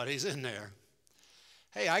 Nobody's in there.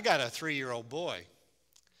 Hey, I got a 3-year-old boy.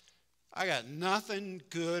 I got nothing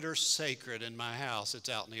good or sacred in my house that's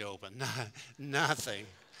out in the open. Nothing.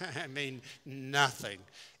 I mean, nothing.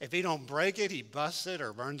 If he don't break it, he busts it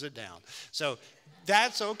or burns it down. So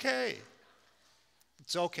that's okay.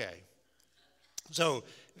 It's okay. So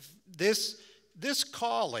this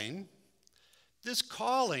calling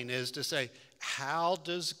is to say, how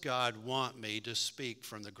does God want me to speak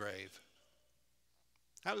from the grave?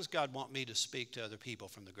 How does God want me to speak to other people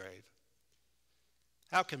from the grave?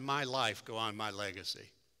 How can my life go on, my legacy?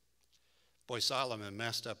 Boy, Solomon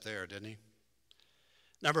messed up there, didn't he?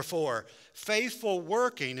 Number 4, faithful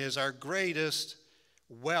working is our greatest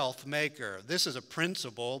wealth maker. This is a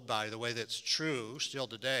principle, by the way, that's true still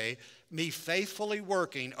today. Me faithfully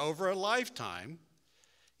working over a lifetime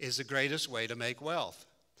is the greatest way to make wealth.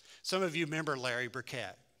 Some of you remember Larry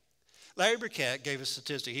Burkett. Larry Burkett gave a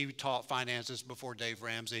statistic. He taught finances before Dave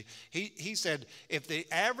Ramsey. He said if the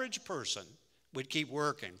average person would keep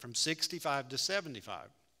working from 65 to 75,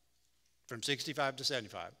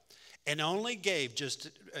 and only gave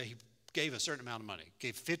he gave a certain amount of money,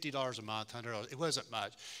 gave $50 a month, $100, it wasn't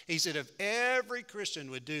much. He said if every Christian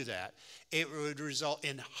would do that, it would result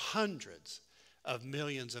in hundreds of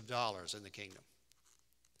millions of dollars in the kingdom.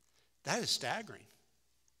 That is staggering.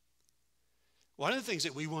 One of the things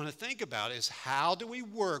that we want to think about is how do we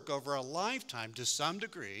work over a lifetime to some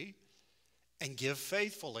degree and give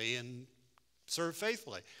faithfully and serve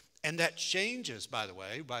faithfully. And that changes, by the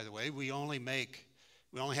way. We only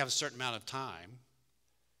have a certain amount of time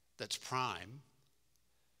that's prime.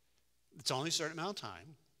 It's only a certain amount of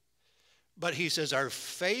time. But he says our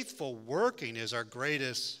faithful working is our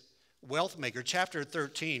greatest wealth maker. Chapter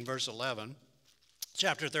 13, verse 11,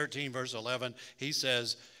 he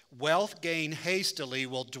says, wealth gained hastily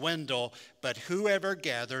will dwindle, but whoever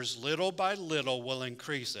gathers little by little will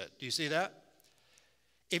increase it. Do you see that?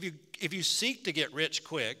 If you seek to get rich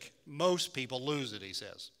quick, most people lose it, he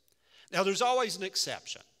says. Now, there's always an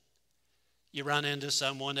exception. You run into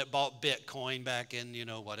someone that bought Bitcoin back in,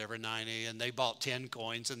 90, and they bought 10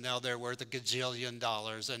 coins, and now they're worth $1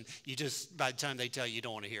 gajillion, and you just, by the time they tell you, you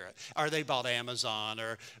don't want to hear it. Or they bought Amazon,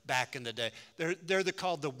 or back in the day. They're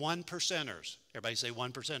called the one percenters. Everybody say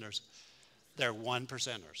one percenters. They're one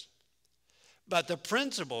percenters. But the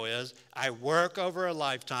principle is, I work over a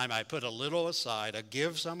lifetime, I put a little aside, I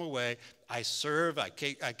give some away, I serve, I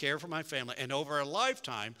care for my family, and over a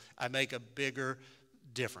lifetime, I make a bigger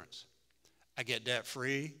difference. I get debt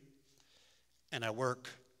free, and I work,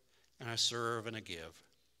 and I serve, and I give.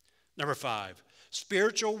 Number 5,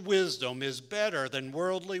 spiritual wisdom is better than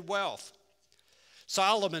worldly wealth.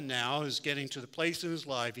 Solomon now is getting to the place in his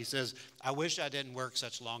life, he says, I wish I didn't work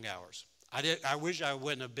such long hours. I wish I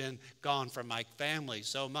wouldn't have been gone from my family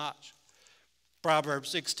so much.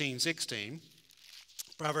 Proverbs 16:16.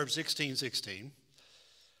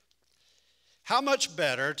 How much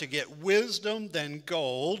better to get wisdom than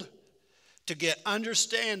gold? To get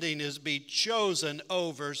understanding is be chosen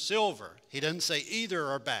over silver. He doesn't say either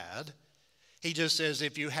are bad. He just says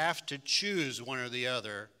if you have to choose one or the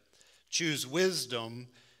other, choose wisdom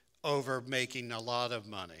over making a lot of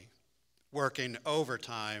money, working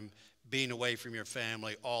overtime, being away from your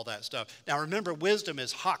family, all that stuff. Now remember, wisdom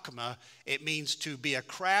is hakma. It means to be a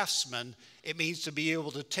craftsman. It means to be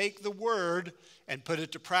able to take the word and put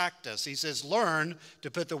it to practice. He says learn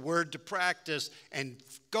to put the word to practice and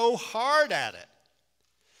go hard at it.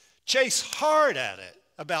 Chase hard at it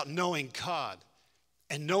about knowing God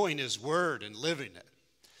and knowing his word and living it.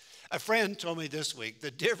 A friend told me this week,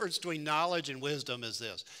 the difference between knowledge and wisdom is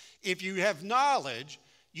this. If you have knowledge,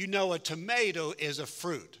 you know a tomato is a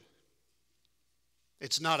fruit.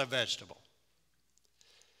 It's not a vegetable.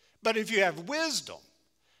 But if you have wisdom,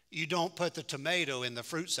 you don't put the tomato in the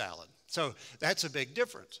fruit salad. So that's a big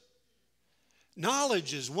difference.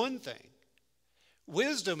 Knowledge is one thing.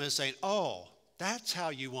 Wisdom is saying, oh, that's how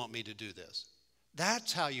you want me to do this.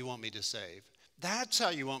 That's how you want me to save. That's how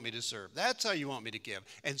you want me to serve. That's how you want me to give.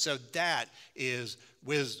 And so that is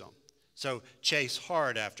wisdom. So chase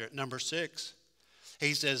hard after it. Number 6,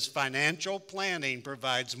 he says financial planning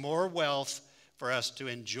provides more wealth for us to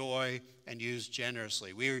enjoy and use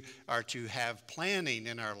generously. We are to have planning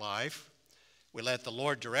in our life. We let the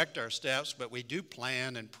Lord direct our steps, but we do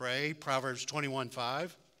plan and pray. Proverbs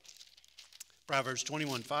 21:5. Proverbs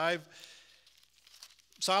 21:5.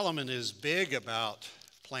 Solomon is big about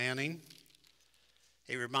planning.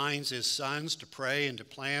 He reminds his sons to pray and to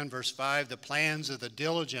plan. Verse 5, the plans of the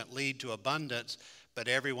diligent lead to abundance, but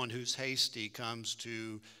everyone who's hasty comes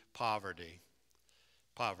to poverty.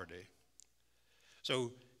 Poverty.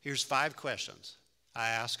 So here's 5 questions I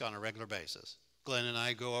ask on a regular basis. Glenn and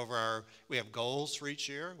I go over we have goals for each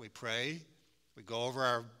year. We pray. We go over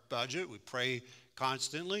our budget. We pray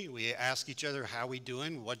constantly. We ask each other, how we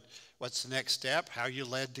doing? What's the next step? How are you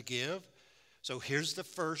led to give? So here's the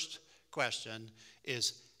first question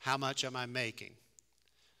is, how much am I making?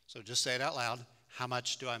 So just say it out loud. How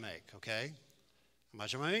much do I make? Okay? How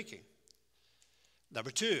much am I making?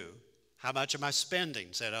 Number 2, how much am I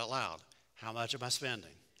spending? Say it out loud. How much am I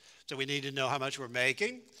spending? So we need to know how much we're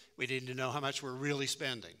making. We need to know how much we're really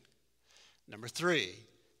spending. Number 3,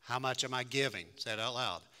 how much am I giving? Say it out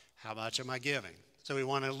loud. How much am I giving? So we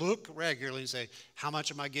want to look regularly and say, how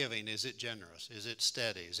much am I giving? Is it generous? Is it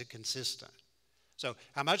steady? Is it consistent? So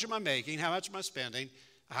how much am I making? How much am I spending?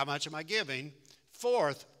 How much am I giving?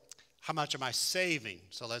 4th, how much am I saving?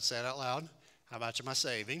 So let's say it out loud. How much am I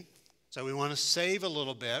saving? So we want to save a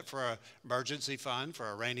little bit for an emergency fund, for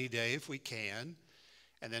a rainy day if we can.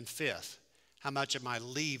 And then 5th, how much am I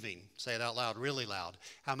leaving? Say it out loud, really loud.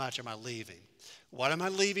 How much am I leaving? What am I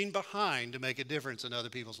leaving behind to make a difference in other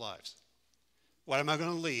people's lives? What am I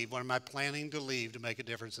going to leave? What am I planning to leave to make a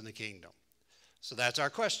difference in the kingdom? So that's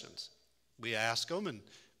our questions. We ask them, and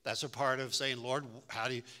that's a part of saying, Lord, how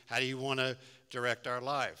do you want to direct our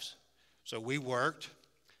lives? So we worked,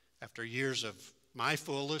 after years of my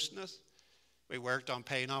foolishness, we worked on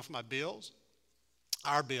paying off my bills,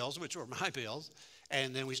 our bills, which were my bills,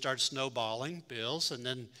 and then we started snowballing bills, and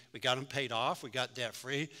then we got them paid off. We got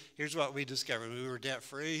debt-free. Here's what we discovered. When we were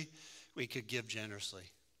debt-free, we could give generously.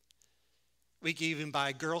 We could even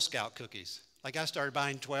buy Girl Scout cookies. Like I started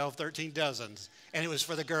buying 12, 13 dozens, and it was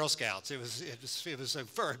for the Girl Scouts. It was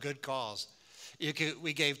for a good cause.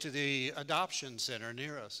 We gave to the adoption center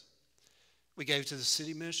near us. We gave to the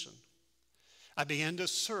city mission. I began to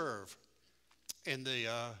serve in the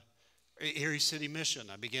Erie City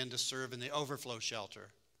Mission. I began to serve in the overflow shelter,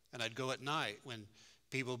 and I'd go at night when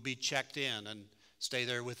people would be checked in and stay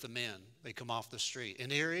there with the men. They come off the street.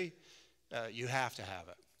 In Erie, you have to have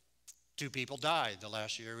it. 2 people died the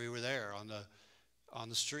last year we were there on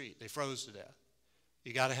the street. They froze to death.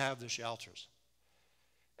 You got to have the shelters.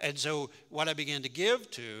 And so what I began to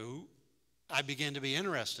give to, I began to be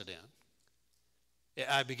interested in.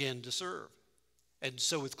 I began to serve. And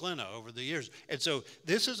so with Glenna over the years. And so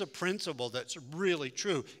this is a principle that's really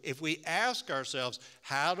true. If we ask ourselves,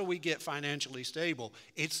 how do we get financially stable?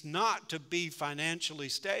 It's not to be financially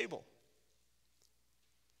stable.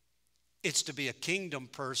 It's to be a kingdom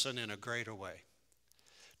person in a greater way.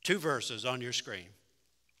 2 verses on your screen.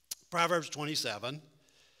 Proverbs 27.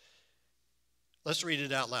 Let's read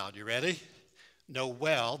it out loud. You ready? Know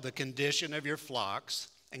well the condition of your flocks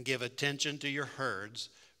and give attention to your herds,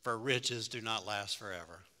 for riches do not last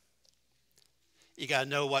forever. You got to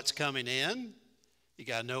know what's coming in. You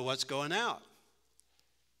got to know what's going out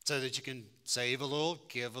so that you can save a little,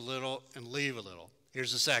 give a little, and leave a little.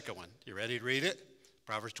 Here's the second one. You ready to read it?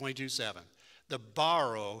 Proverbs 22:7. The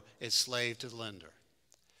borrower is slave to the lender.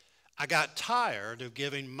 I got tired of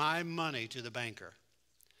giving my money to the banker.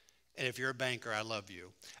 And if you're a banker, I love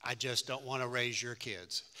you. I just don't want to raise your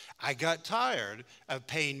kids. I got tired of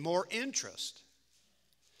paying more interest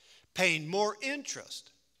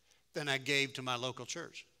than I gave to my local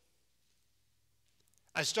church.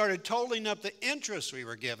 I started totaling up the interest we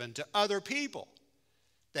were given to other people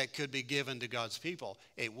that could be given to God's people.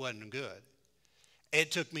 It wasn't good.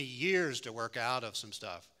 It took me years to work out of some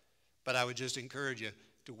stuff, but I would just encourage you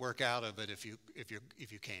to work out of it if you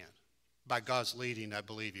can. By God's leading, I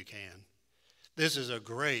believe you can. This is a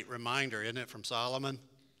great reminder, isn't it, from Solomon?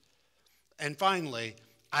 And finally,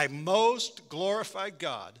 I most glorify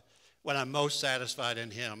God when I'm most satisfied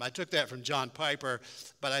in him. I took that from John Piper,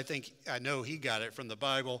 but I know he got it from the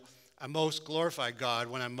Bible. I most glorify God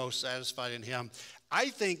when I'm most satisfied in him. I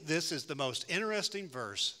think this is the most interesting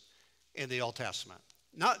verse in the Old Testament.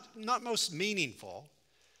 Not most meaningful,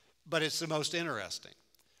 but it's the most interesting.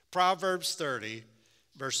 Proverbs 30,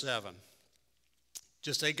 verse 7.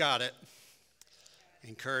 Just say, got it.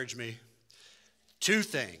 Encourage me. 2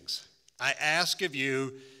 things I ask of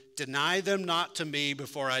you, deny them not to me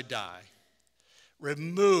before I die.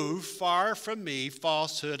 Remove far from me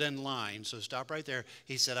falsehood and lying. So stop right there.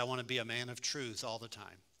 He said, I want to be a man of truth all the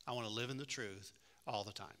time. I want to live in the truth all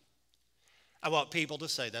the time. I want people to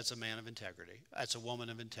say that's a man of integrity. That's a woman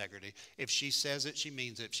of integrity. If she says it, she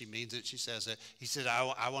means it. If she means it, she says it. He said,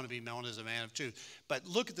 I want to be known as a man of truth. But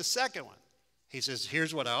look at the second one. He says,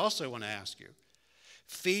 here's what I also want to ask you.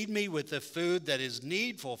 Feed me with the food that is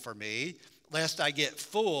needful for me, lest I get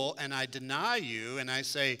full and I deny you and I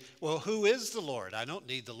say, well, who is the Lord? I don't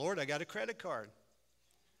need the Lord. I got a credit card.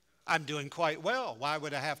 I'm doing quite well. Why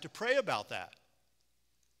would I have to pray about that?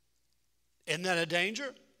 Isn't that a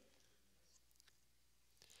danger?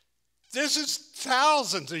 This is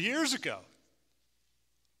thousands of years ago.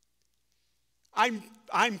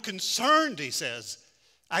 I'm concerned, he says.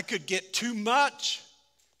 I could get too much.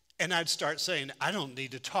 And I'd start saying, I don't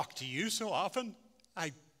need to talk to you so often.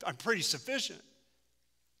 I'm pretty sufficient.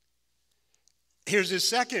 Here's his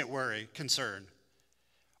second worry, concern.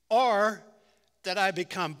 Or that I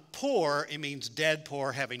become poor, it means dead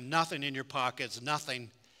poor, having nothing in your pockets,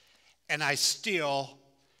 nothing, and I steal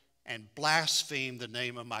and blaspheme the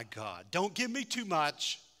name of my God. Don't give me too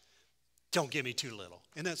much. Don't give me too little.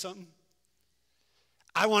 Isn't that something?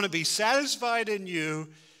 I want to be satisfied in you,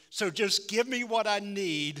 so just give me what I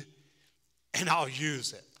need and I'll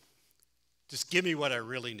use it. Just give me what I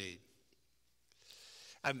really need.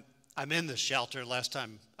 I'm in the shelter. Last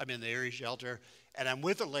time I'm in the Erie shelter, and I'm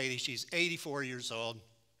with a lady. She's 84 years old,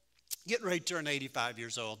 getting ready to turn 85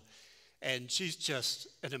 years old. And she's just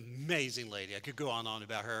an amazing lady. I could go on and on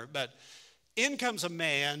about her. But in comes a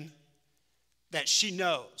man that she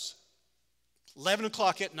knows. 11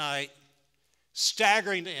 o'clock at night,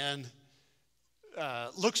 staggering in,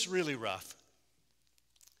 looks really rough.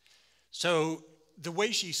 So the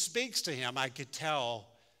way she speaks to him, I could tell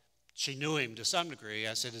she knew him to some degree.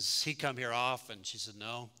 I said, has he come here often? She said,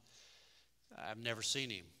 no, I've never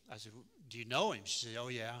seen him. I said, do you know him? She said, oh,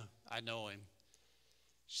 yeah, I know him.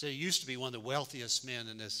 She said, he used to be one of the wealthiest men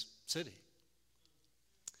in this city.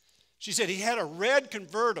 She said, he had a red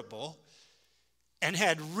convertible and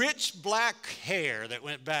had rich black hair that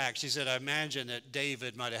went back. She said, I imagine that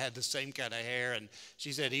David might have had the same kind of hair. And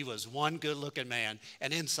she said, he was one good-looking man.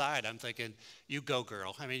 And inside, I'm thinking, you go,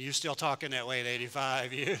 girl. I mean, you're still talking that way at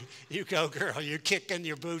 85. You go, girl. You're kicking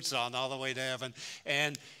your boots on all the way to heaven.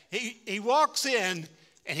 And he walks in,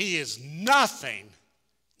 and he is nothing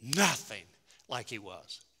like he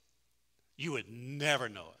was. You would never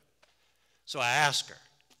know it. So I asked her,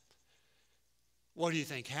 what do you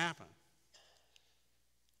think happened?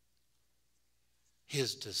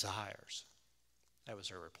 His desires. That was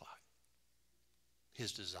her reply.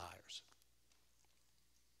 His desires.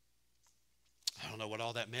 I don't know what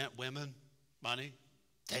all that meant. Women, money,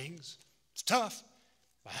 things. It's tough.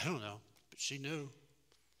 I don't know. But she knew.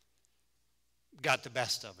 Got the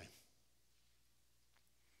best of him.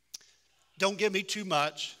 Don't give me too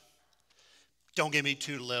much. Don't give me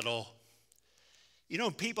too little. You know,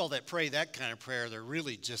 people that pray that kind of prayer, they're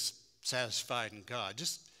really just satisfied in God.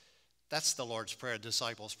 That's the Lord's prayer,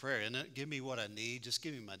 disciples' prayer, isn't it? Give me what I need. Just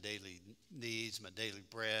give me my daily needs, my daily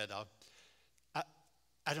bread.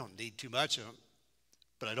 I don't need too much of it,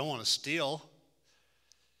 but I don't want to steal.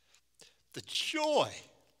 The joy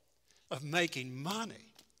of making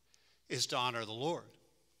money is to honor the Lord.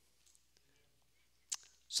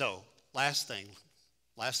 So, last thing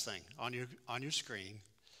on your screen,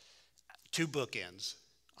 2 bookends.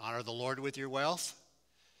 Honor the Lord with your wealth.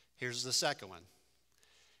 Here's the second one.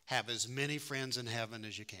 Have as many friends in heaven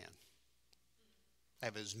as you can.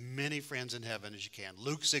 Have as many friends in heaven as you can.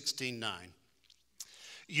 Luke 16:9.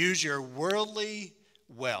 Use your worldly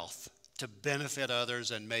wealth to benefit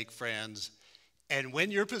others and make friends. And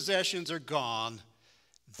when your possessions are gone,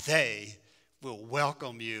 they will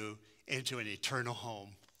welcome you into an eternal home.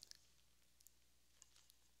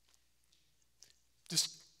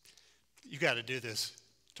 You got to do this.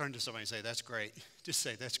 Turn to somebody and say, that's great. Just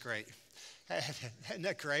say, that's great. Isn't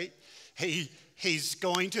that great? He's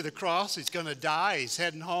going to the cross. He's going to die. He's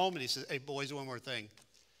heading home. And he says, hey, boys, one more thing.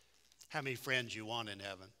 How many friends you want in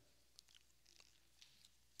heaven?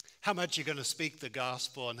 How much you're going to speak the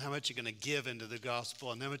gospel and how much you're going to give into the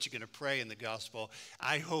gospel and how much you're going to pray in the gospel.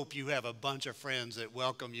 I hope you have a bunch of friends that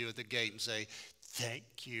welcome you at the gate and say, thank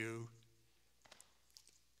you.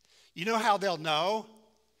 You know how they'll know?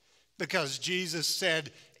 Because Jesus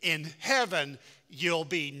said, in heaven, you'll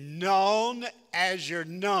be known as you're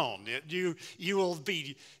known. You will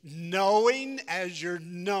be knowing as you're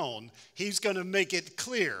known. He's going to make it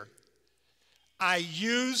clear. I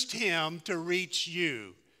used him to reach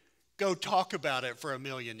you. Go talk about it for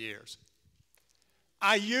 1,000,000 years.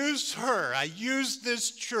 I used her. I used this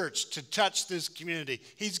church to touch this community.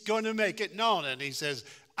 He's going to make it known. And he says,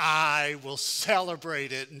 I will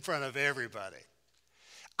celebrate it in front of everybody.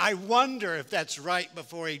 I wonder if that's right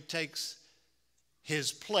before he takes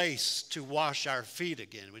his place to wash our feet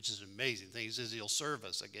again, which is an amazing thing. He says he'll serve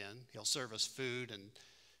us again. He'll serve us food and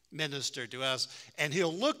minister to us. And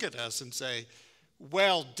he'll look at us and say,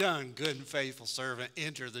 well done, good and faithful servant.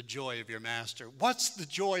 Enter the joy of your master. What's the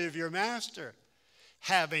joy of your master?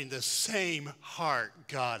 Having the same heart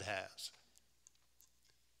God has.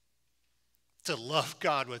 To love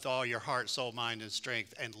God with all your heart, soul, mind, and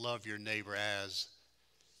strength, and love your neighbor as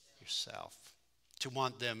yourself. To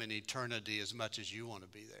want them in eternity as much as you want to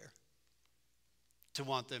be there. To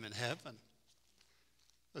want them in heaven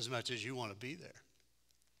as much as you want to be there.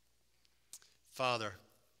 Father,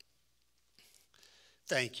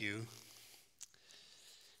 thank you.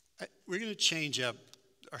 We're going to change up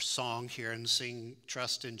our song here and sing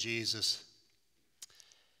Trust in Jesus.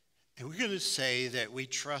 And we're going to say that we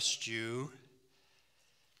trust you,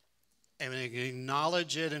 and we can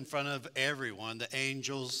acknowledge it in front of everyone, the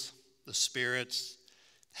angels, the spirits,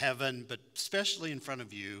 heaven, but especially in front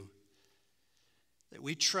of you, that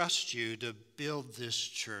we trust you to build this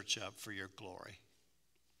church up for your glory.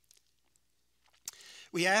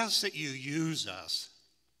 We ask that you use us,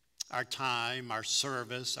 our time, our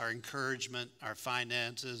service, our encouragement, our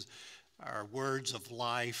finances, our words of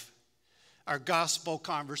life, our gospel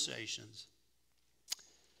conversations.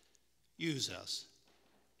 Use us.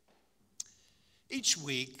 Each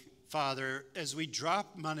week, Father, as we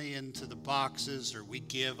drop money into the boxes or we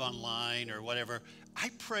give online or whatever, I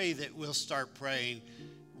pray that we'll start praying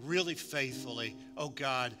really faithfully, oh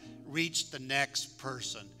God, reach the next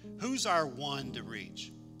person. Who's our one to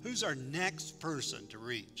reach? Who's our next person to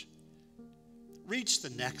reach? Reach the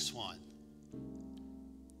next one.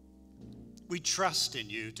 We trust in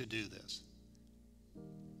you to do this.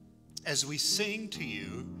 As we sing to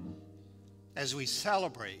you, as we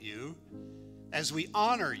celebrate you, as we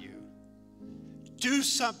honor you, do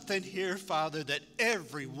something here, Father, that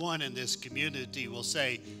everyone in this community will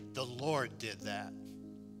say, the Lord did that.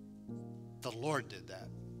 The Lord did that.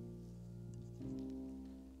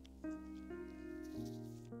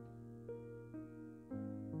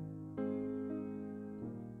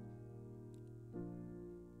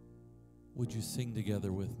 Would you sing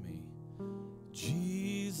together with me?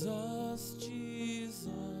 Jesus,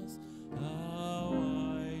 Jesus, how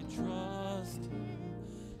I trust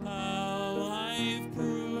him, how I've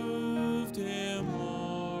proved him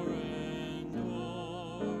more and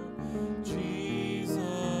more.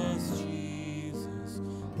 Jesus, Jesus,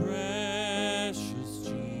 precious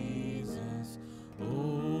Jesus,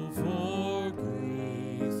 oh, for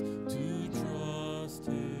grace to trust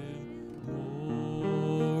him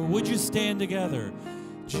more. Would you stand together?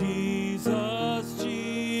 Jesus,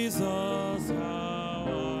 Jesus, how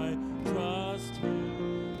I trust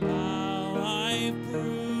him, how I've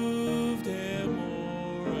proved him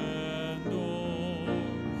more and more.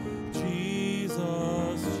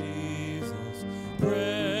 Jesus, Jesus,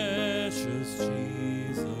 precious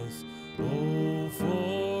Jesus, oh,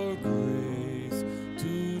 for grace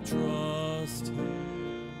to trust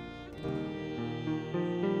him.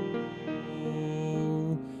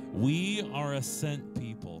 Oh, we are a sent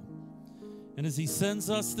people. And as he sends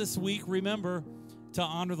us this week, remember to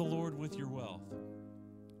honor the Lord with your wealth.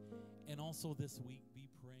 And also this week.